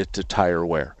related to tire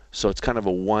wear. So it's kind of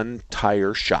a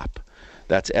one-tire shop.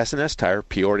 That's S&S Tire,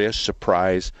 Peoria,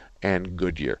 Surprise, and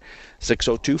Goodyear.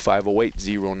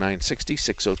 602-508-0960,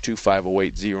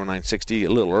 602-508-0960. A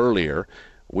little earlier,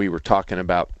 we were talking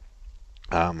about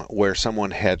where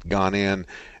someone had gone in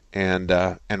and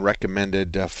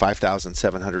recommended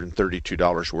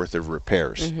 $5,732 worth of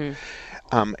repairs.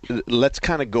 Let's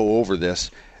kind of go over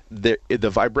this. The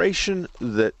vibration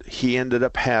that he ended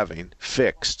up having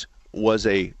fixed was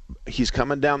he's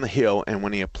coming down the hill, and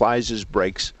when he applies his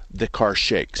brakes, the car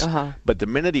shakes. But the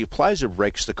minute he applies the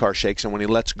brakes, the car shakes, and when he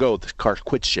lets go, the car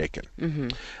quits shaking.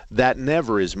 That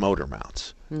never is motor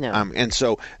mounts. No. And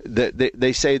so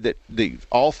they say that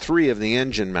all three of the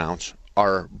engine mounts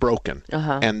are broken,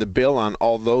 and the bill on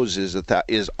all those is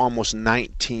almost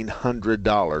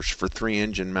 $1,900 for 3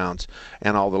 engine mounts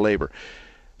and all the labor.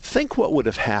 Think what would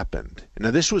have happened. Now,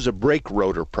 this was a brake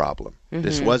rotor problem.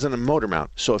 This wasn't a motor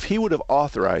mount. So if he would have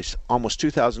authorized almost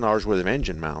 $2,000 worth of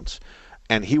engine mounts,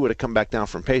 and he would have come back down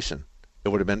from Payson,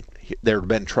 there would have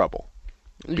been trouble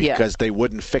because they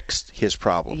wouldn't fix his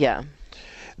problem. Yeah.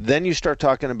 Then you start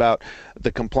talking about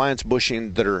the compliance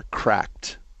bushing that are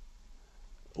cracked.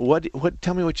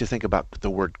 Tell me what you think about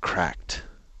the word cracked.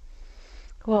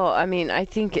 Well, I mean, I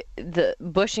think the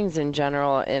bushings in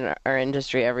general in our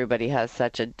industry, everybody has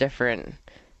such a different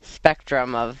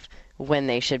spectrum of when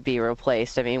they should be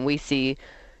replaced. I mean, we see,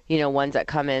 ones that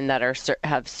come in that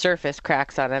have surface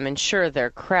cracks on them, and sure,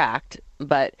 they're cracked,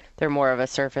 but they're more of a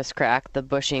surface crack. The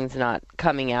bushing's not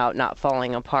coming out, not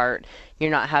falling apart.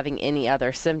 You're not having any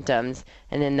other symptoms,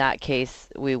 and in that case,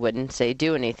 we wouldn't say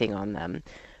do anything on them.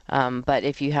 But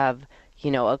if you have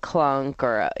a clunk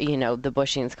or, the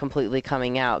bushing's completely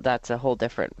coming out, that's a whole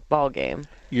different ballgame.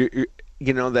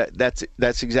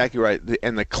 That's exactly right.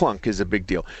 And the clunk is a big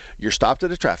deal. You're stopped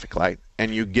at a traffic light,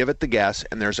 and you give it the gas,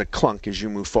 and there's a clunk as you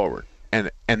move forward. And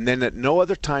then at no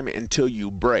other time until you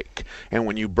brake. And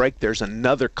when you brake, there's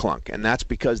another clunk. And that's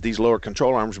because these lower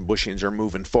control arms and bushings are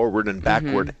moving forward and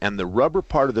backward. And the rubber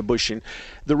part of the bushing,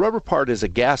 the rubber part is a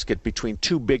gasket between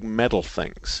two big metal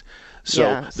things.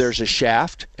 So there's a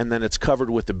shaft, and then it's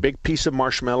covered with a big piece of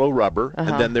marshmallow rubber,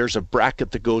 and then there's a bracket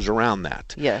that goes around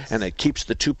that. Yes. And it keeps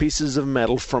the two pieces of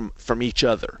metal from each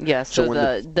other. Yes,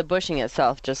 so the bushing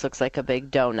itself just looks like a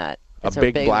big donut. It's a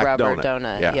big black rubber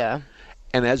donut. Yeah.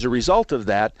 And as a result of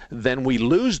that, then we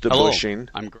lose the bushing.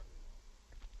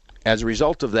 As a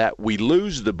result of that, we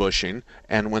lose the bushing,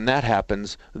 and when that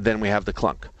happens, then we have the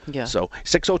clunk. Yeah. So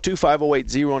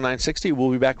 602-508-0960. We'll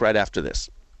be back right after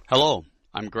this. Hello.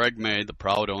 I'm Greg May, the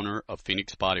proud owner of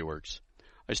Phoenix Body Works.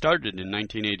 I started in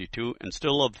 1982 and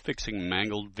still love fixing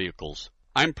mangled vehicles.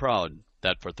 I'm proud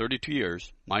that for 32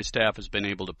 years, my staff has been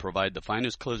able to provide the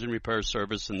finest collision repair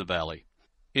service in the Valley.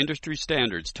 Industry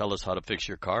standards tell us how to fix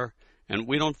your car, and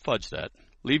we don't fudge that.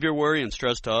 Leave your worry and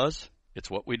stress to us. It's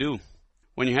what we do.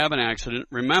 When you have an accident,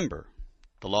 remember,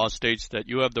 the law states that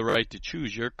you have the right to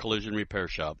choose your collision repair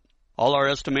shop. All our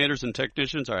estimators and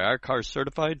technicians are ICAR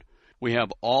certified. We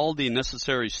have all the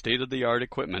necessary state-of-the-art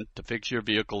equipment to fix your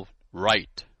vehicle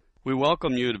right. We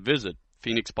welcome you to visit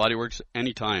Phoenix Body Works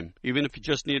anytime, even if you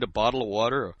just need a bottle of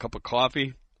water, a cup of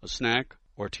coffee, a snack,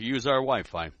 or to use our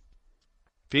Wi-Fi.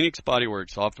 Phoenix Body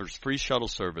Works offers free shuttle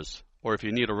service, or if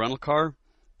you need a rental car,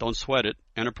 don't sweat it.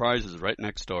 Enterprise is right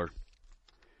next door.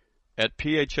 At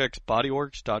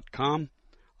phxbodyworks.com,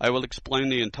 I will explain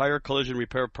the entire collision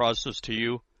repair process to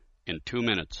you in 2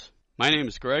 minutes. My name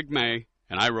is Greg May,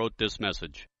 and I wrote this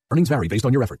message. Earnings vary based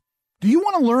on your effort. Do you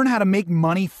want to learn how to make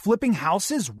money flipping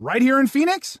houses right here in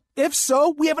Phoenix? If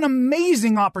so, we have an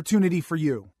amazing opportunity for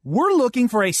you. We're looking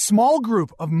for a small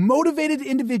group of motivated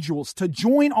individuals to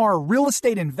join our real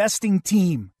estate investing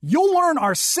team. You'll learn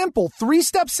our simple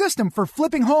 3-step system for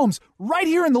flipping homes right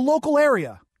here in the local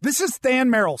area. This is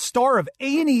Than Merrill, star of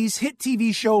A&E's hit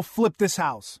TV show Flip This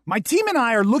House. My team and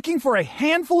I are looking for a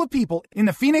handful of people in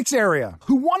the Phoenix area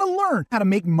who want to learn how to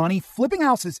make money flipping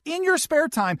houses in your spare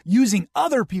time using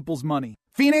other people's money.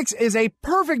 Phoenix is a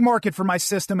perfect market for my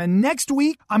system, and next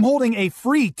week, I'm holding a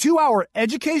free 2-hour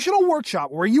educational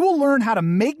workshop where you will learn how to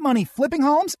make money flipping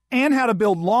homes and how to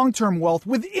build long-term wealth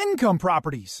with income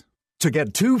properties. To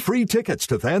get 2 free tickets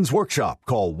to Than's workshop,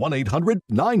 call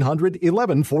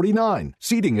 1-800-900-1149.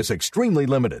 Seating is extremely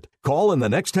limited. Call in the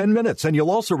next 10 minutes and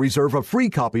you'll also reserve a free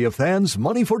copy of Than's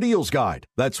Money for Deals Guide.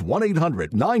 That's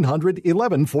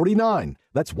 1-800-900-1149.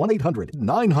 That's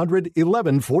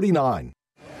 1-800-900-1149.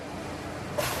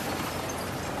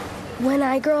 When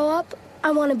I grow up, I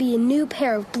want to be a new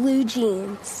pair of blue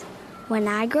jeans. When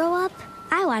I grow up,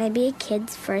 I want to be a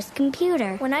kid's first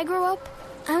computer. When I grow up,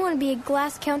 I want to be a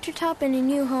glass countertop in a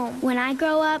new home. When I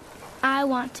grow up, I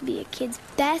want to be a kid's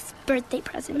best birthday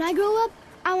present. When I grow up,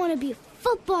 I want to be a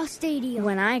football stadium.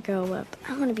 When I grow up,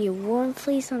 I want to be a warm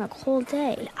fleece on a cold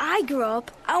day. When I grow up,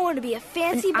 I want to be a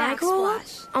fancy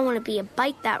backsplash. I want to be a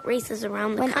bike that races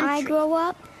around the country. When I grow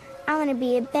up, I want to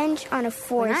be a bench on a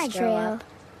forest trail.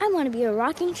 I want to be a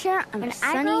rocking chair on a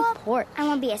sunny porch. I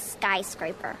want to be a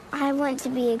skyscraper. I want to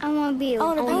be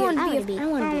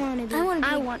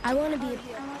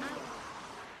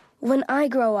When I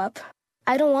grow up,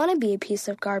 I don't want to be a piece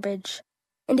of garbage.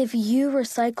 And if you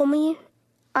recycle me,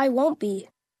 I won't be.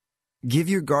 Give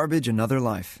your garbage another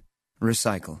life.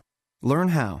 Recycle. Learn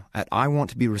how at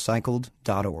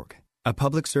iwanttoberecycled.org. A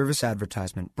public service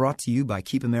advertisement brought to you by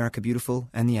Keep America Beautiful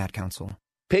and the Ad Council.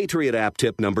 Patriot app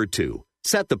tip number 2.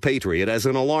 Set the Patriot as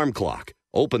an alarm clock.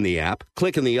 Open the app,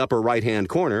 click in the upper right-hand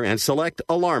corner, and select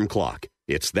Alarm Clock.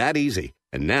 It's that easy.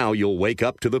 And now you'll wake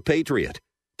up to the Patriot.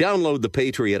 Download the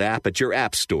Patriot app at your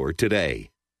app store today.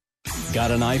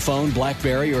 Got an iPhone,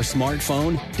 BlackBerry, or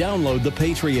smartphone? Download the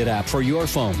Patriot app for your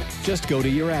phone. Just go to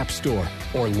your app store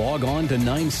or log on to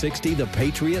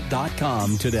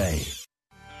 960thepatriot.com today.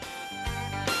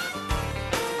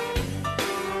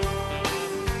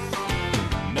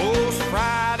 Most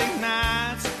Friday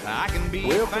nights, I can be.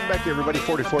 Welcome back, everybody.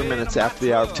 44 minutes after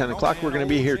the hour of 10 o'clock. We're going to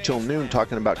be here till noon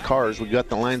talking about cars. We've got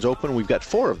the lines open. We've got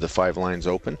 4 of the 5 lines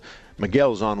open.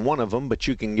 Miguel's on one of them, but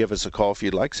you can give us a call if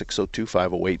you'd like,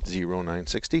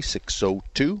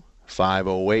 602-508-0960,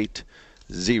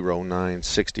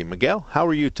 602-508-0960. Miguel, how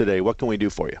are you today? What can we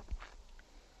do for you?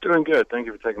 Doing good. Thank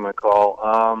you for taking my call.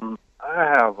 I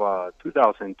have a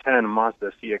 2010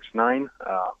 Mazda CX-9,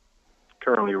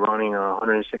 currently running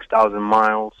 106,000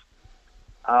 miles.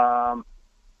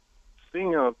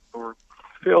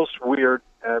 Feels weird.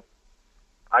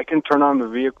 I can turn on the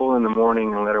vehicle in the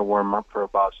morning and let it warm up for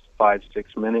about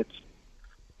 5-6 minutes.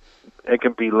 It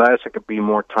could be less, it could be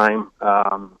more time.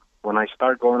 When I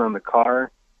start going on the car,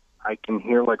 I can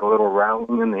hear like a little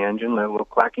rattling in the engine, like a little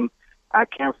clacking. I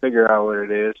can't figure out what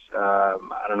it is. I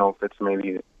don't know if it's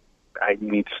maybe I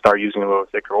need to start using a little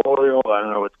thicker oil. I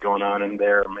don't know what's going on in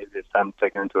there. Maybe it's time to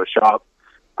take it into a shop.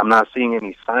 I'm not seeing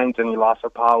any signs, any loss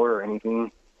of power or anything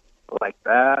like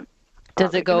that.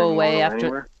 Does it go away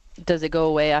after? Does it go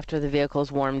away after the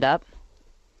vehicle's warmed up?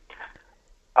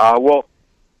 Well,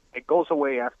 it goes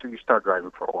away after you start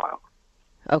driving for a while.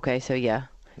 Okay, so yeah.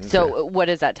 Okay. So what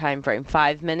is that time frame?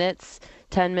 5 minutes?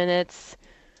 10 minutes?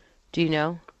 Do you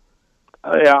know?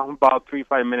 Yeah, about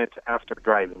 3-5 minutes after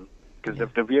driving. Because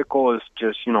if the vehicle is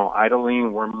just,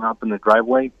 idling, warming up in the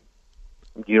driveway,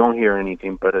 you don't hear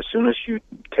anything. But as soon as you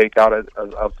take out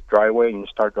of the driveway and you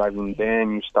start driving,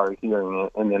 then you start hearing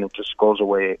it, and then it just goes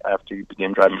away after you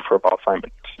begin driving for about 5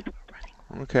 minutes.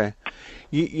 Okay.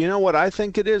 You know what I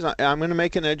think it is? I'm going to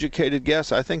make an educated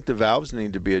guess. I think the valves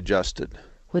need to be adjusted.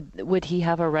 Would he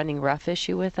have a running rough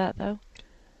issue with that, though?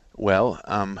 Well,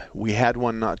 we had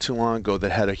one not too long ago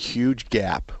that had a huge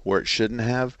gap where it shouldn't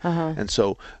have, and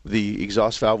so the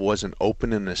exhaust valve wasn't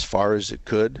opening as far as it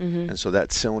could, and so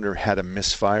that cylinder had a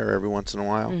misfire every once in a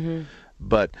while.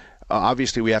 But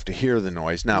obviously we have to hear the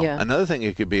noise. Now, another thing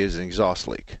it could be is an exhaust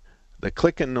leak. The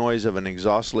clicking noise of an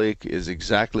exhaust leak is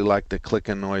exactly like the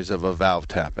clicking noise of a valve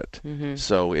tappet.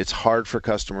 So it's hard for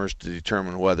customers to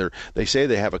determine whether they say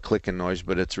they have a clicking noise,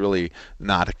 but it's really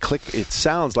not a click. It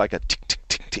sounds like a tick, tick,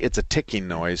 tick, tick. It's a ticking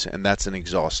noise, and that's an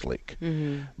exhaust leak.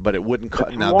 But it wouldn't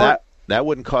that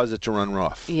wouldn't cause it to run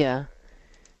rough. Yeah.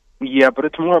 Yeah, but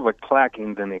it's more of a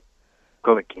clacking than a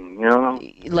clicking,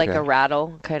 Like a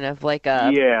rattle, kind of like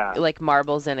like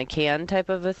marbles in a can type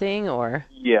of a thing, or?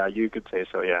 Yeah, you could say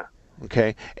so. Yeah.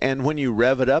 Okay, and when you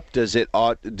rev it up, does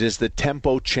the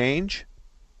tempo change?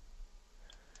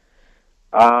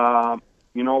 You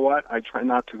know what? I try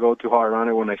not to go too hard on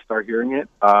it when I start hearing it.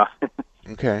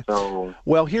 Okay. So,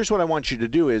 well, here's what I want you to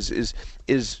do: is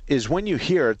when you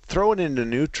hear it, throw it into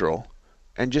neutral,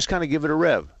 and just kind of give it a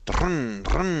rev, and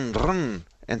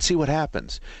see what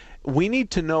happens. We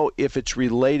need to know if it's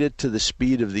related to the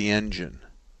speed of the engine.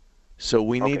 So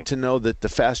we need to know that the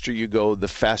faster you go, the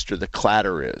faster the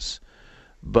clatter is.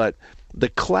 But the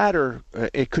clatter,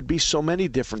 it could be so many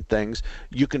different things.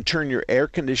 You can turn your air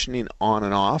conditioning on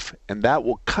and off, and that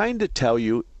will kind of tell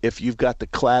you if you've got the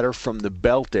clatter from the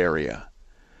belt area.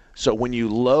 So when you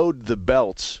load the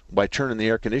belts by turning the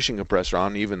air conditioning compressor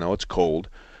on, even though it's cold,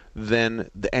 and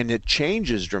it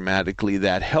changes dramatically,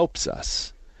 that helps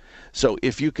us. So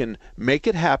if you can make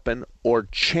it happen or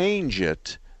change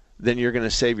it, then you're going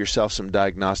to save yourself some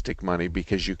diagnostic money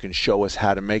because you can show us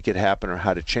how to make it happen or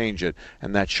how to change it,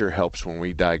 and that sure helps when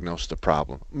we diagnose the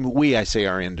problem. I say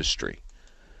our industry.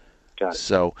 Got it.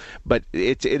 So, but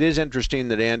it is interesting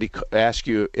that Andy asked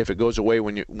you if it goes away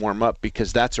when you warm up,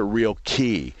 because that's a real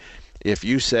key. If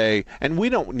you say, and we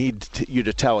don't need you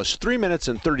to tell us 3 minutes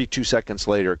and 32 seconds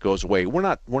later it goes away. We're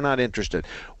not interested.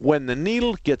 When the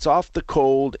needle gets off the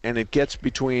cold and it gets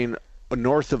between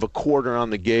north of a quarter on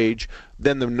the gauge,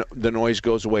 then the noise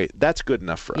goes away. That's good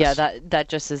enough for us. Yeah, that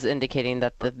just is indicating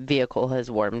that the vehicle has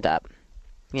warmed up.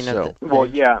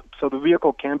 So the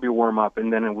vehicle can be warm up,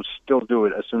 and then it will still do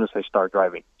it as soon as I start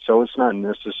driving. So it's not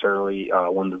necessarily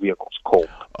when the vehicle's cold.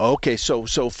 Okay, so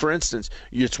for instance,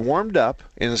 it's warmed up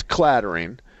and it's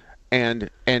clattering, and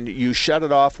you shut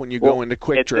it off when you go into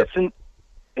quick trip.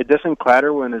 It doesn't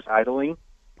clatter when it's idling.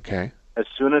 Okay. As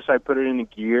soon as I put it in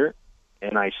gear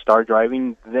and I start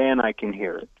driving, then I can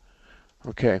hear it.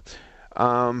 Okay.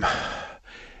 How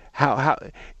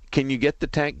can you get the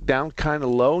tank down kind of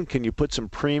low, and can you put some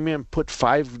premium, put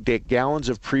 5 gallons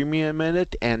of premium in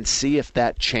it and see if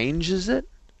that changes it?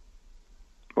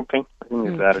 Okay, I can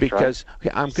give that a try. Because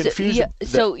I'm confused.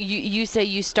 So you say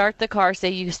you start the car, say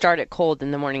you start it cold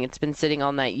in the morning, it's been sitting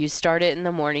all night. You start it in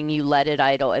the morning, you let it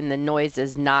idle, and the noise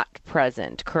is not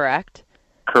present, correct?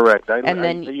 Correct. I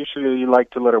usually like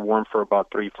to let it warm for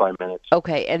about 3-5 minutes.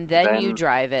 Okay, and then you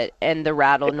drive it, and the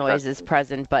rattle noise is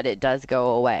present, but it does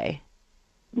go away.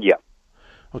 Yeah.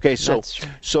 Okay, so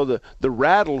the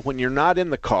rattle, when you're not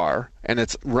in the car and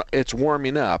it's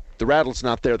warming up, the rattle's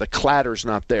not there, the clatter's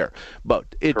not there.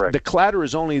 But the clatter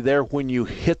is only there when you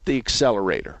hit the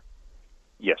accelerator.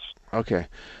 Yes. Okay.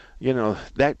 You know,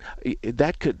 that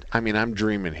could, I mean, I'm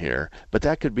dreaming here, but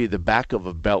that could be the back of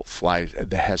a belt fly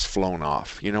that has flown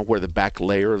off, you know, where the back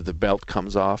layer of the belt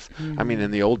comes off. Mm-hmm. I mean,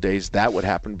 in the old days, that would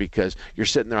happen because you're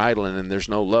sitting there idling and there's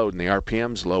no load and the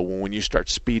RPM's low. Well, when you start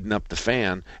speeding up the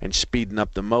fan and speeding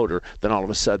up the motor, then all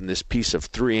of a sudden this piece of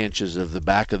 3 inches of the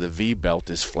back of the V-belt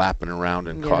is flapping around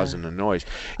and causing a noise.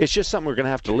 It's just something we're going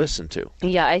to have to listen to.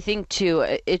 Yeah, I think, too,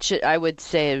 I would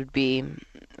say it would be...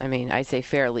 I mean, I say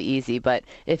fairly easy, but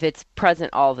if it's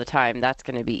present all the time, that's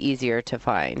going to be easier to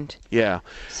find. Yeah.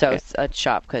 So a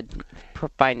shop could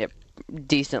find it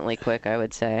decently quick, I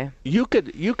would say. You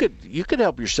could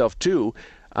help yourself too.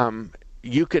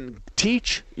 You can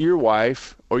teach your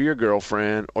wife or your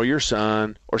girlfriend or your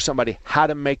son or somebody how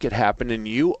to make it happen, and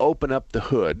you open up the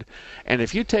hood, and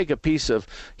if you take a piece of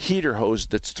heater hose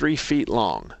that's 3 feet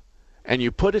long and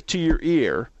you put it to your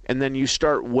ear, and then you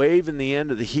start waving the end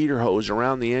of the heater hose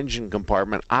around the engine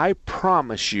compartment, I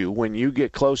promise you, when you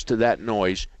get close to that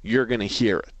noise, you're going to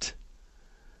hear it.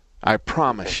 I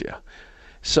promise you.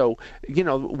 So, you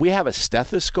know, we have a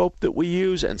stethoscope that we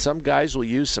use, and some guys will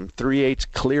use some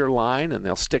 3/8 clear line, and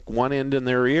they'll stick one end in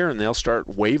their ear, and they'll start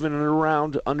waving it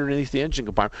around underneath the engine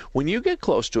compartment. When you get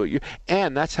close to it,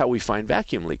 and that's how we find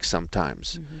vacuum leaks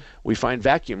sometimes. Mm-hmm. We find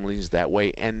vacuum leaks that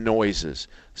way, and noises.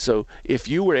 So if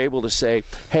you were able to say,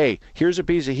 hey, here's a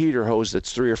piece of heater hose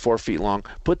that's 3 or 4 feet long,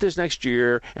 put this next to your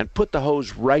ear and put the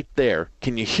hose right there.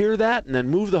 Can you hear that? And then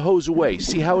move the hose away.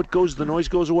 See how it goes, the noise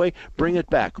goes away? Bring it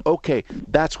back. Okay,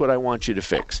 that's what I want you to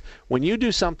fix. When you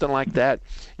do something like that,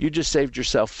 you just saved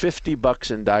yourself $50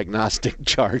 in diagnostic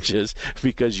charges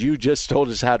because you just told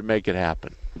us how to make it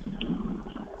happen.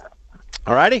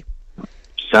 All righty?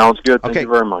 Sounds good. Thank you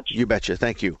very much. You betcha.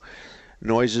 Thank you.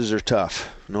 Noises are tough.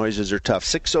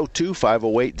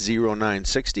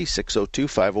 602-508-0960.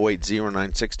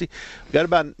 602-508-0960. We've got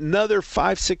about another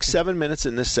 5, 6, 7 minutes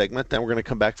in this segment. Then we're going to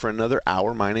come back for another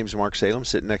hour. My name's Mark Salem.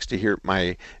 Sitting next to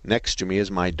me is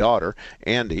my daughter,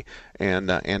 Andy. And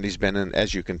Andy's been in,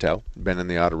 as you can tell, been in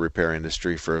the auto repair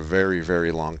industry for a very,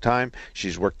 very long time.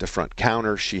 She's worked the front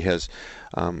counter. She has,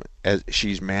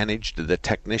 she's managed the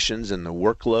technicians and the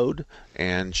workload,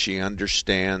 and she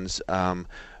understands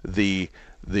the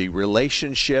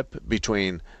relationship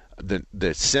between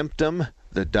the symptom,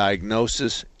 the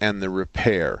diagnosis, and the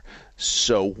repair.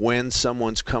 So when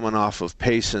someone's coming off of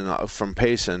from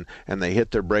pacing and they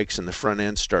hit their brakes and the front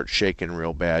end starts shaking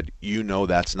real bad, you know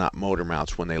that's not motor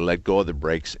mounts when they let go of the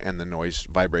brakes and the noise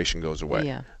vibration goes away.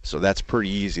 Yeah. So that's pretty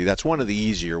easy. That's one of the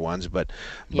easier ones.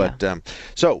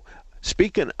 So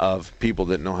speaking of people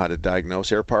that know how to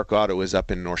diagnose, Air Park Auto is up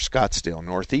in Northeast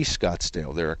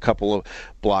Scottsdale. There are a couple of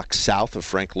blocks south of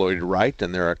Frank Lloyd Wright,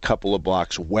 and there are a couple of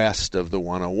blocks west of the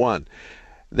 101.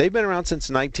 They've been around since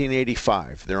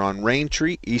 1985. They're on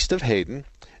Raintree, east of Hayden.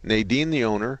 Nadine, the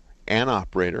owner and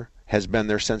operator, has been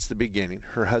there since the beginning.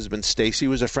 Her husband, Stacy,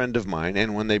 was a friend of mine,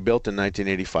 and when they built in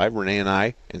 1985, Renee and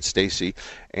I and Stacy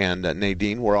and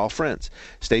Nadine were all friends.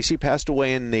 Stacy passed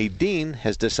away, and Nadine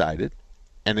has decided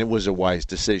And it was a wise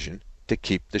decision to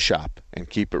keep the shop and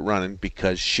keep it running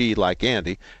because she, like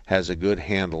Andy, has a good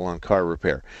handle on car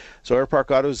repair. So Air Park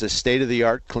Auto is a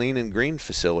state-of-the-art clean and green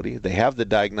facility. They have the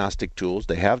diagnostic tools,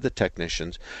 they have the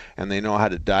technicians, and they know how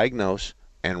to diagnose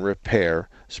and repair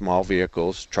small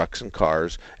vehicles, trucks and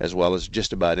cars, as well as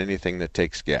just about anything that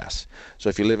takes gas. So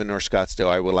if you live in North Scottsdale,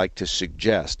 I would like to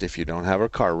suggest, if you don't have a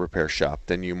car repair shop,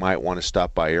 then you might want to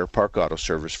stop by Air Park Auto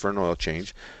Service for an oil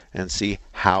change and see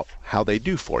how they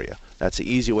do for you. That's an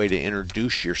easy way to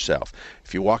introduce yourself.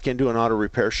 If you walk into an auto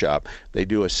repair shop, they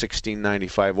do a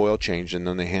 $16.95 oil change, and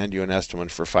then they hand you an estimate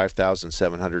for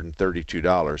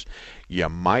 $5,732. You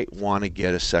might want to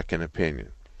get a second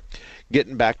opinion.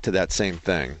 Getting back to that same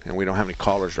thing, and we don't have any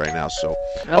callers right now, so...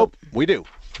 Oh, we do.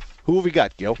 Who have we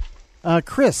got, Gil?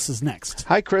 Chris is next.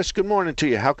 Hi, Chris. Good morning to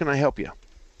you. How can I help you?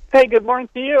 Hey, good morning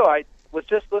to you. I was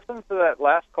just listening to that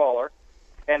last caller,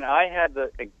 and I had the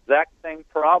exact same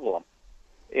problem.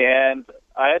 And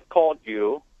I had called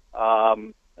you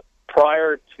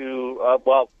prior to,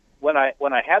 when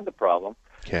I had the problem.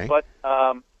 Okay. But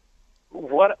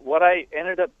what I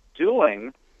ended up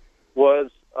doing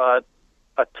was a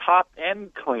top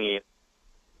end clean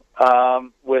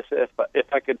with if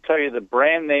I could tell you the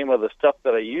brand name of the stuff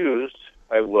that I used,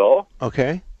 I will.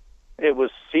 Okay. It was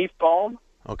Seafoam.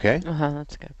 Okay.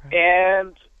 That's good.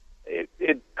 And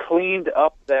it cleaned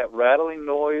up that rattling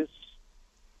noise.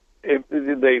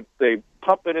 They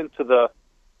pump it into the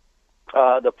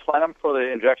plenum for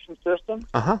the injection system.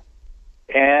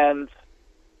 And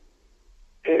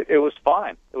it was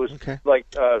fine. It was like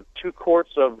 2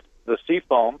 quarts of the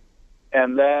Seafoam,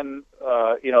 and then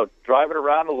drive it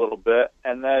around a little bit,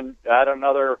 and then add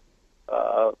another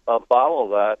a bottle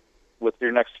of that with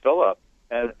your next fill up,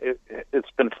 and it's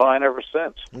been fine ever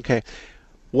since. Okay.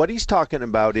 What he's talking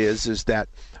about is that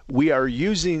we are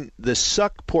using the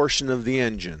suck portion of the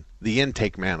engine, the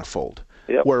intake manifold,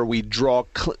 where we draw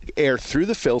air through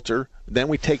the filter, then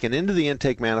we take it into the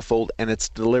intake manifold, and it's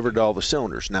delivered to all the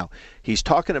cylinders. Now, he's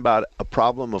talking about a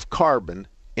problem of carbon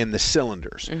in the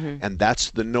cylinders, and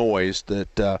that's the noise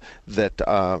that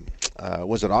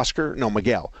was it Oscar? No,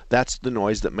 Miguel. That's the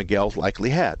noise that Miguel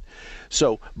likely had.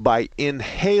 So by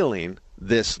inhaling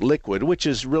this liquid, which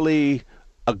is really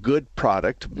a good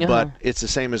product, but it's the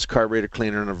same as carburetor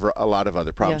cleaner and a lot of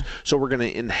other problems. So we're going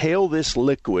to inhale this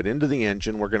liquid into the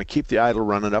engine, we're going to keep the idle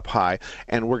running up high,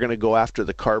 and we're going to go after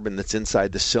the carbon that's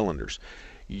inside the cylinders.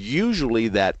 Usually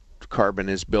that carbon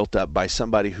is built up by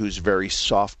somebody who's very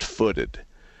soft-footed.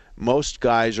 Most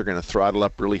guys are going to throttle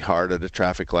up really hard at a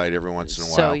traffic light every once in a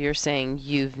while. So you're saying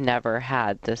you've never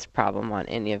had this problem on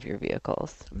any of your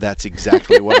vehicles? That's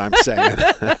exactly what I'm saying.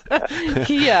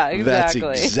 Yeah, exactly. That's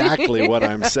exactly what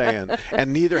I'm saying.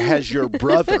 And neither has your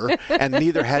brother, and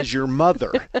neither has your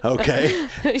mother, okay?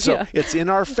 So it's in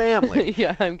our family.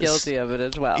 Yeah, I'm guilty of it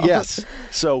as well. Yes.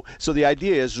 So the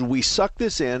idea is we suck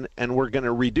this in, and we're going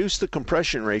to reduce the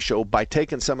compression ratio by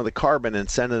taking some of the carbon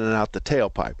and sending it out the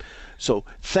tailpipe. So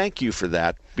thank you for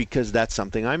that, because that's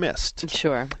something I missed.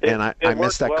 Sure. And I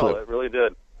missed that clue. It really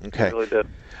did. Okay. It really did.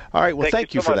 All right. Well,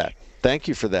 thank you so for much. that. Thank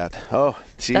you for that. Oh,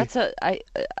 see. I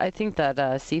think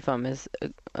that Seafoam is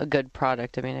a good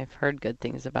product. I mean, I've heard good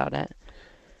things about it.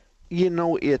 You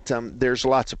know, there's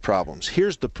lots of problems.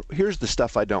 Here's the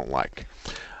stuff I don't like.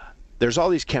 There's all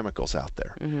these chemicals out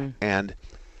there, and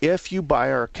if you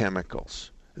buy our chemicals,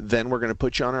 then we're going to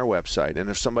put you on our website, and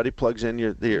if somebody plugs in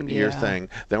your thing,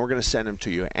 then we're going to send them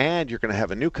to you, and you're going to have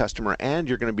a new customer, and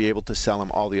you're going to be able to sell them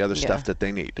all the other stuff that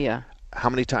they need. Yeah. How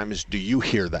many times do you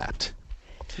hear that?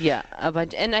 Yeah, a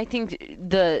bunch. And I think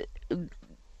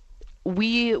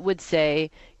we would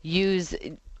say use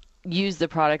the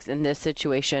products in this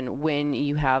situation when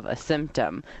you have a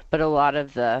symptom. But a lot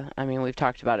of we've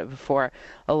talked about it before,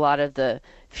 a lot of the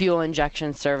fuel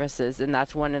injection services, and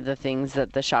that's one of the things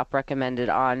that the shop recommended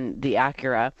on the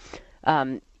Acura,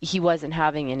 he wasn't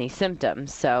having any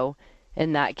symptoms. So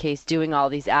in that case, doing all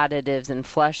these additives and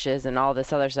flushes and all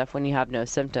this other stuff when you have no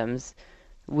symptoms,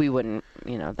 we wouldn't,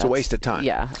 it's a waste of time.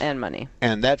 Yeah, and money.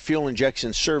 And that fuel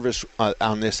injection service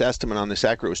on this estimate on this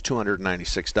Acura was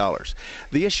 $296.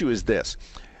 The issue is this.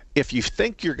 If you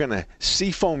think you're going to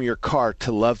seafoam your car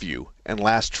to love you and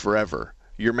last forever,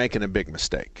 you're making a big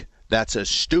mistake. That's a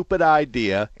stupid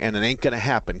idea, and it ain't going to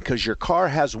happen, because your car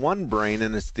has one brain,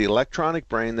 and it's the electronic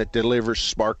brain that delivers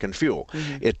spark and fuel.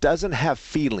 It doesn't have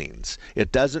feelings.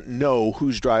 It doesn't know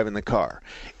who's driving the car.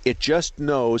 It just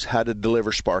knows how to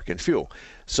deliver spark and fuel.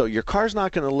 So your car's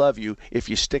not going to love you if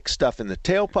you stick stuff in the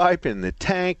tailpipe, in the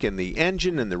tank, in the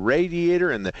engine, in the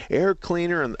radiator, in the air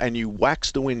cleaner, and you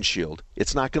wax the windshield.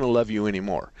 It's not going to love you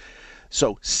anymore.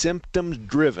 So symptoms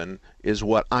driven is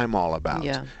what I'm all about.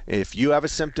 Yeah. If you have a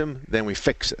symptom, then we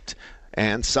fix it.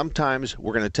 And sometimes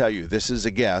we're going to tell you this is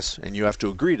a guess, and you have to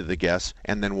agree to the guess,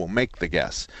 and then we'll make the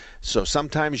guess. So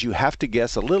sometimes you have to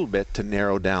guess a little bit to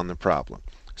narrow down the problem.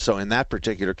 So in that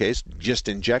particular case, just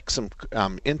inject some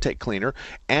intake cleaner,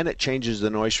 and it changes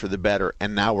the noise for the better,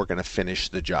 and now we're going to finish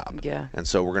the job. Yeah. And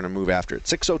so we're going to move after it.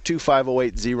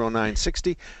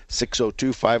 602-508-0960,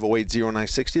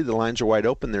 602-508-0960. The lines are wide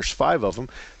open. There's 5 of them.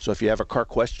 So if you have a car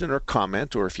question or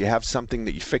comment, or if you have something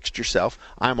that you fixed yourself,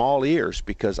 I'm all ears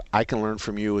because I can learn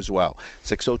from you as well.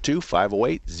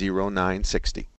 602-508-0960.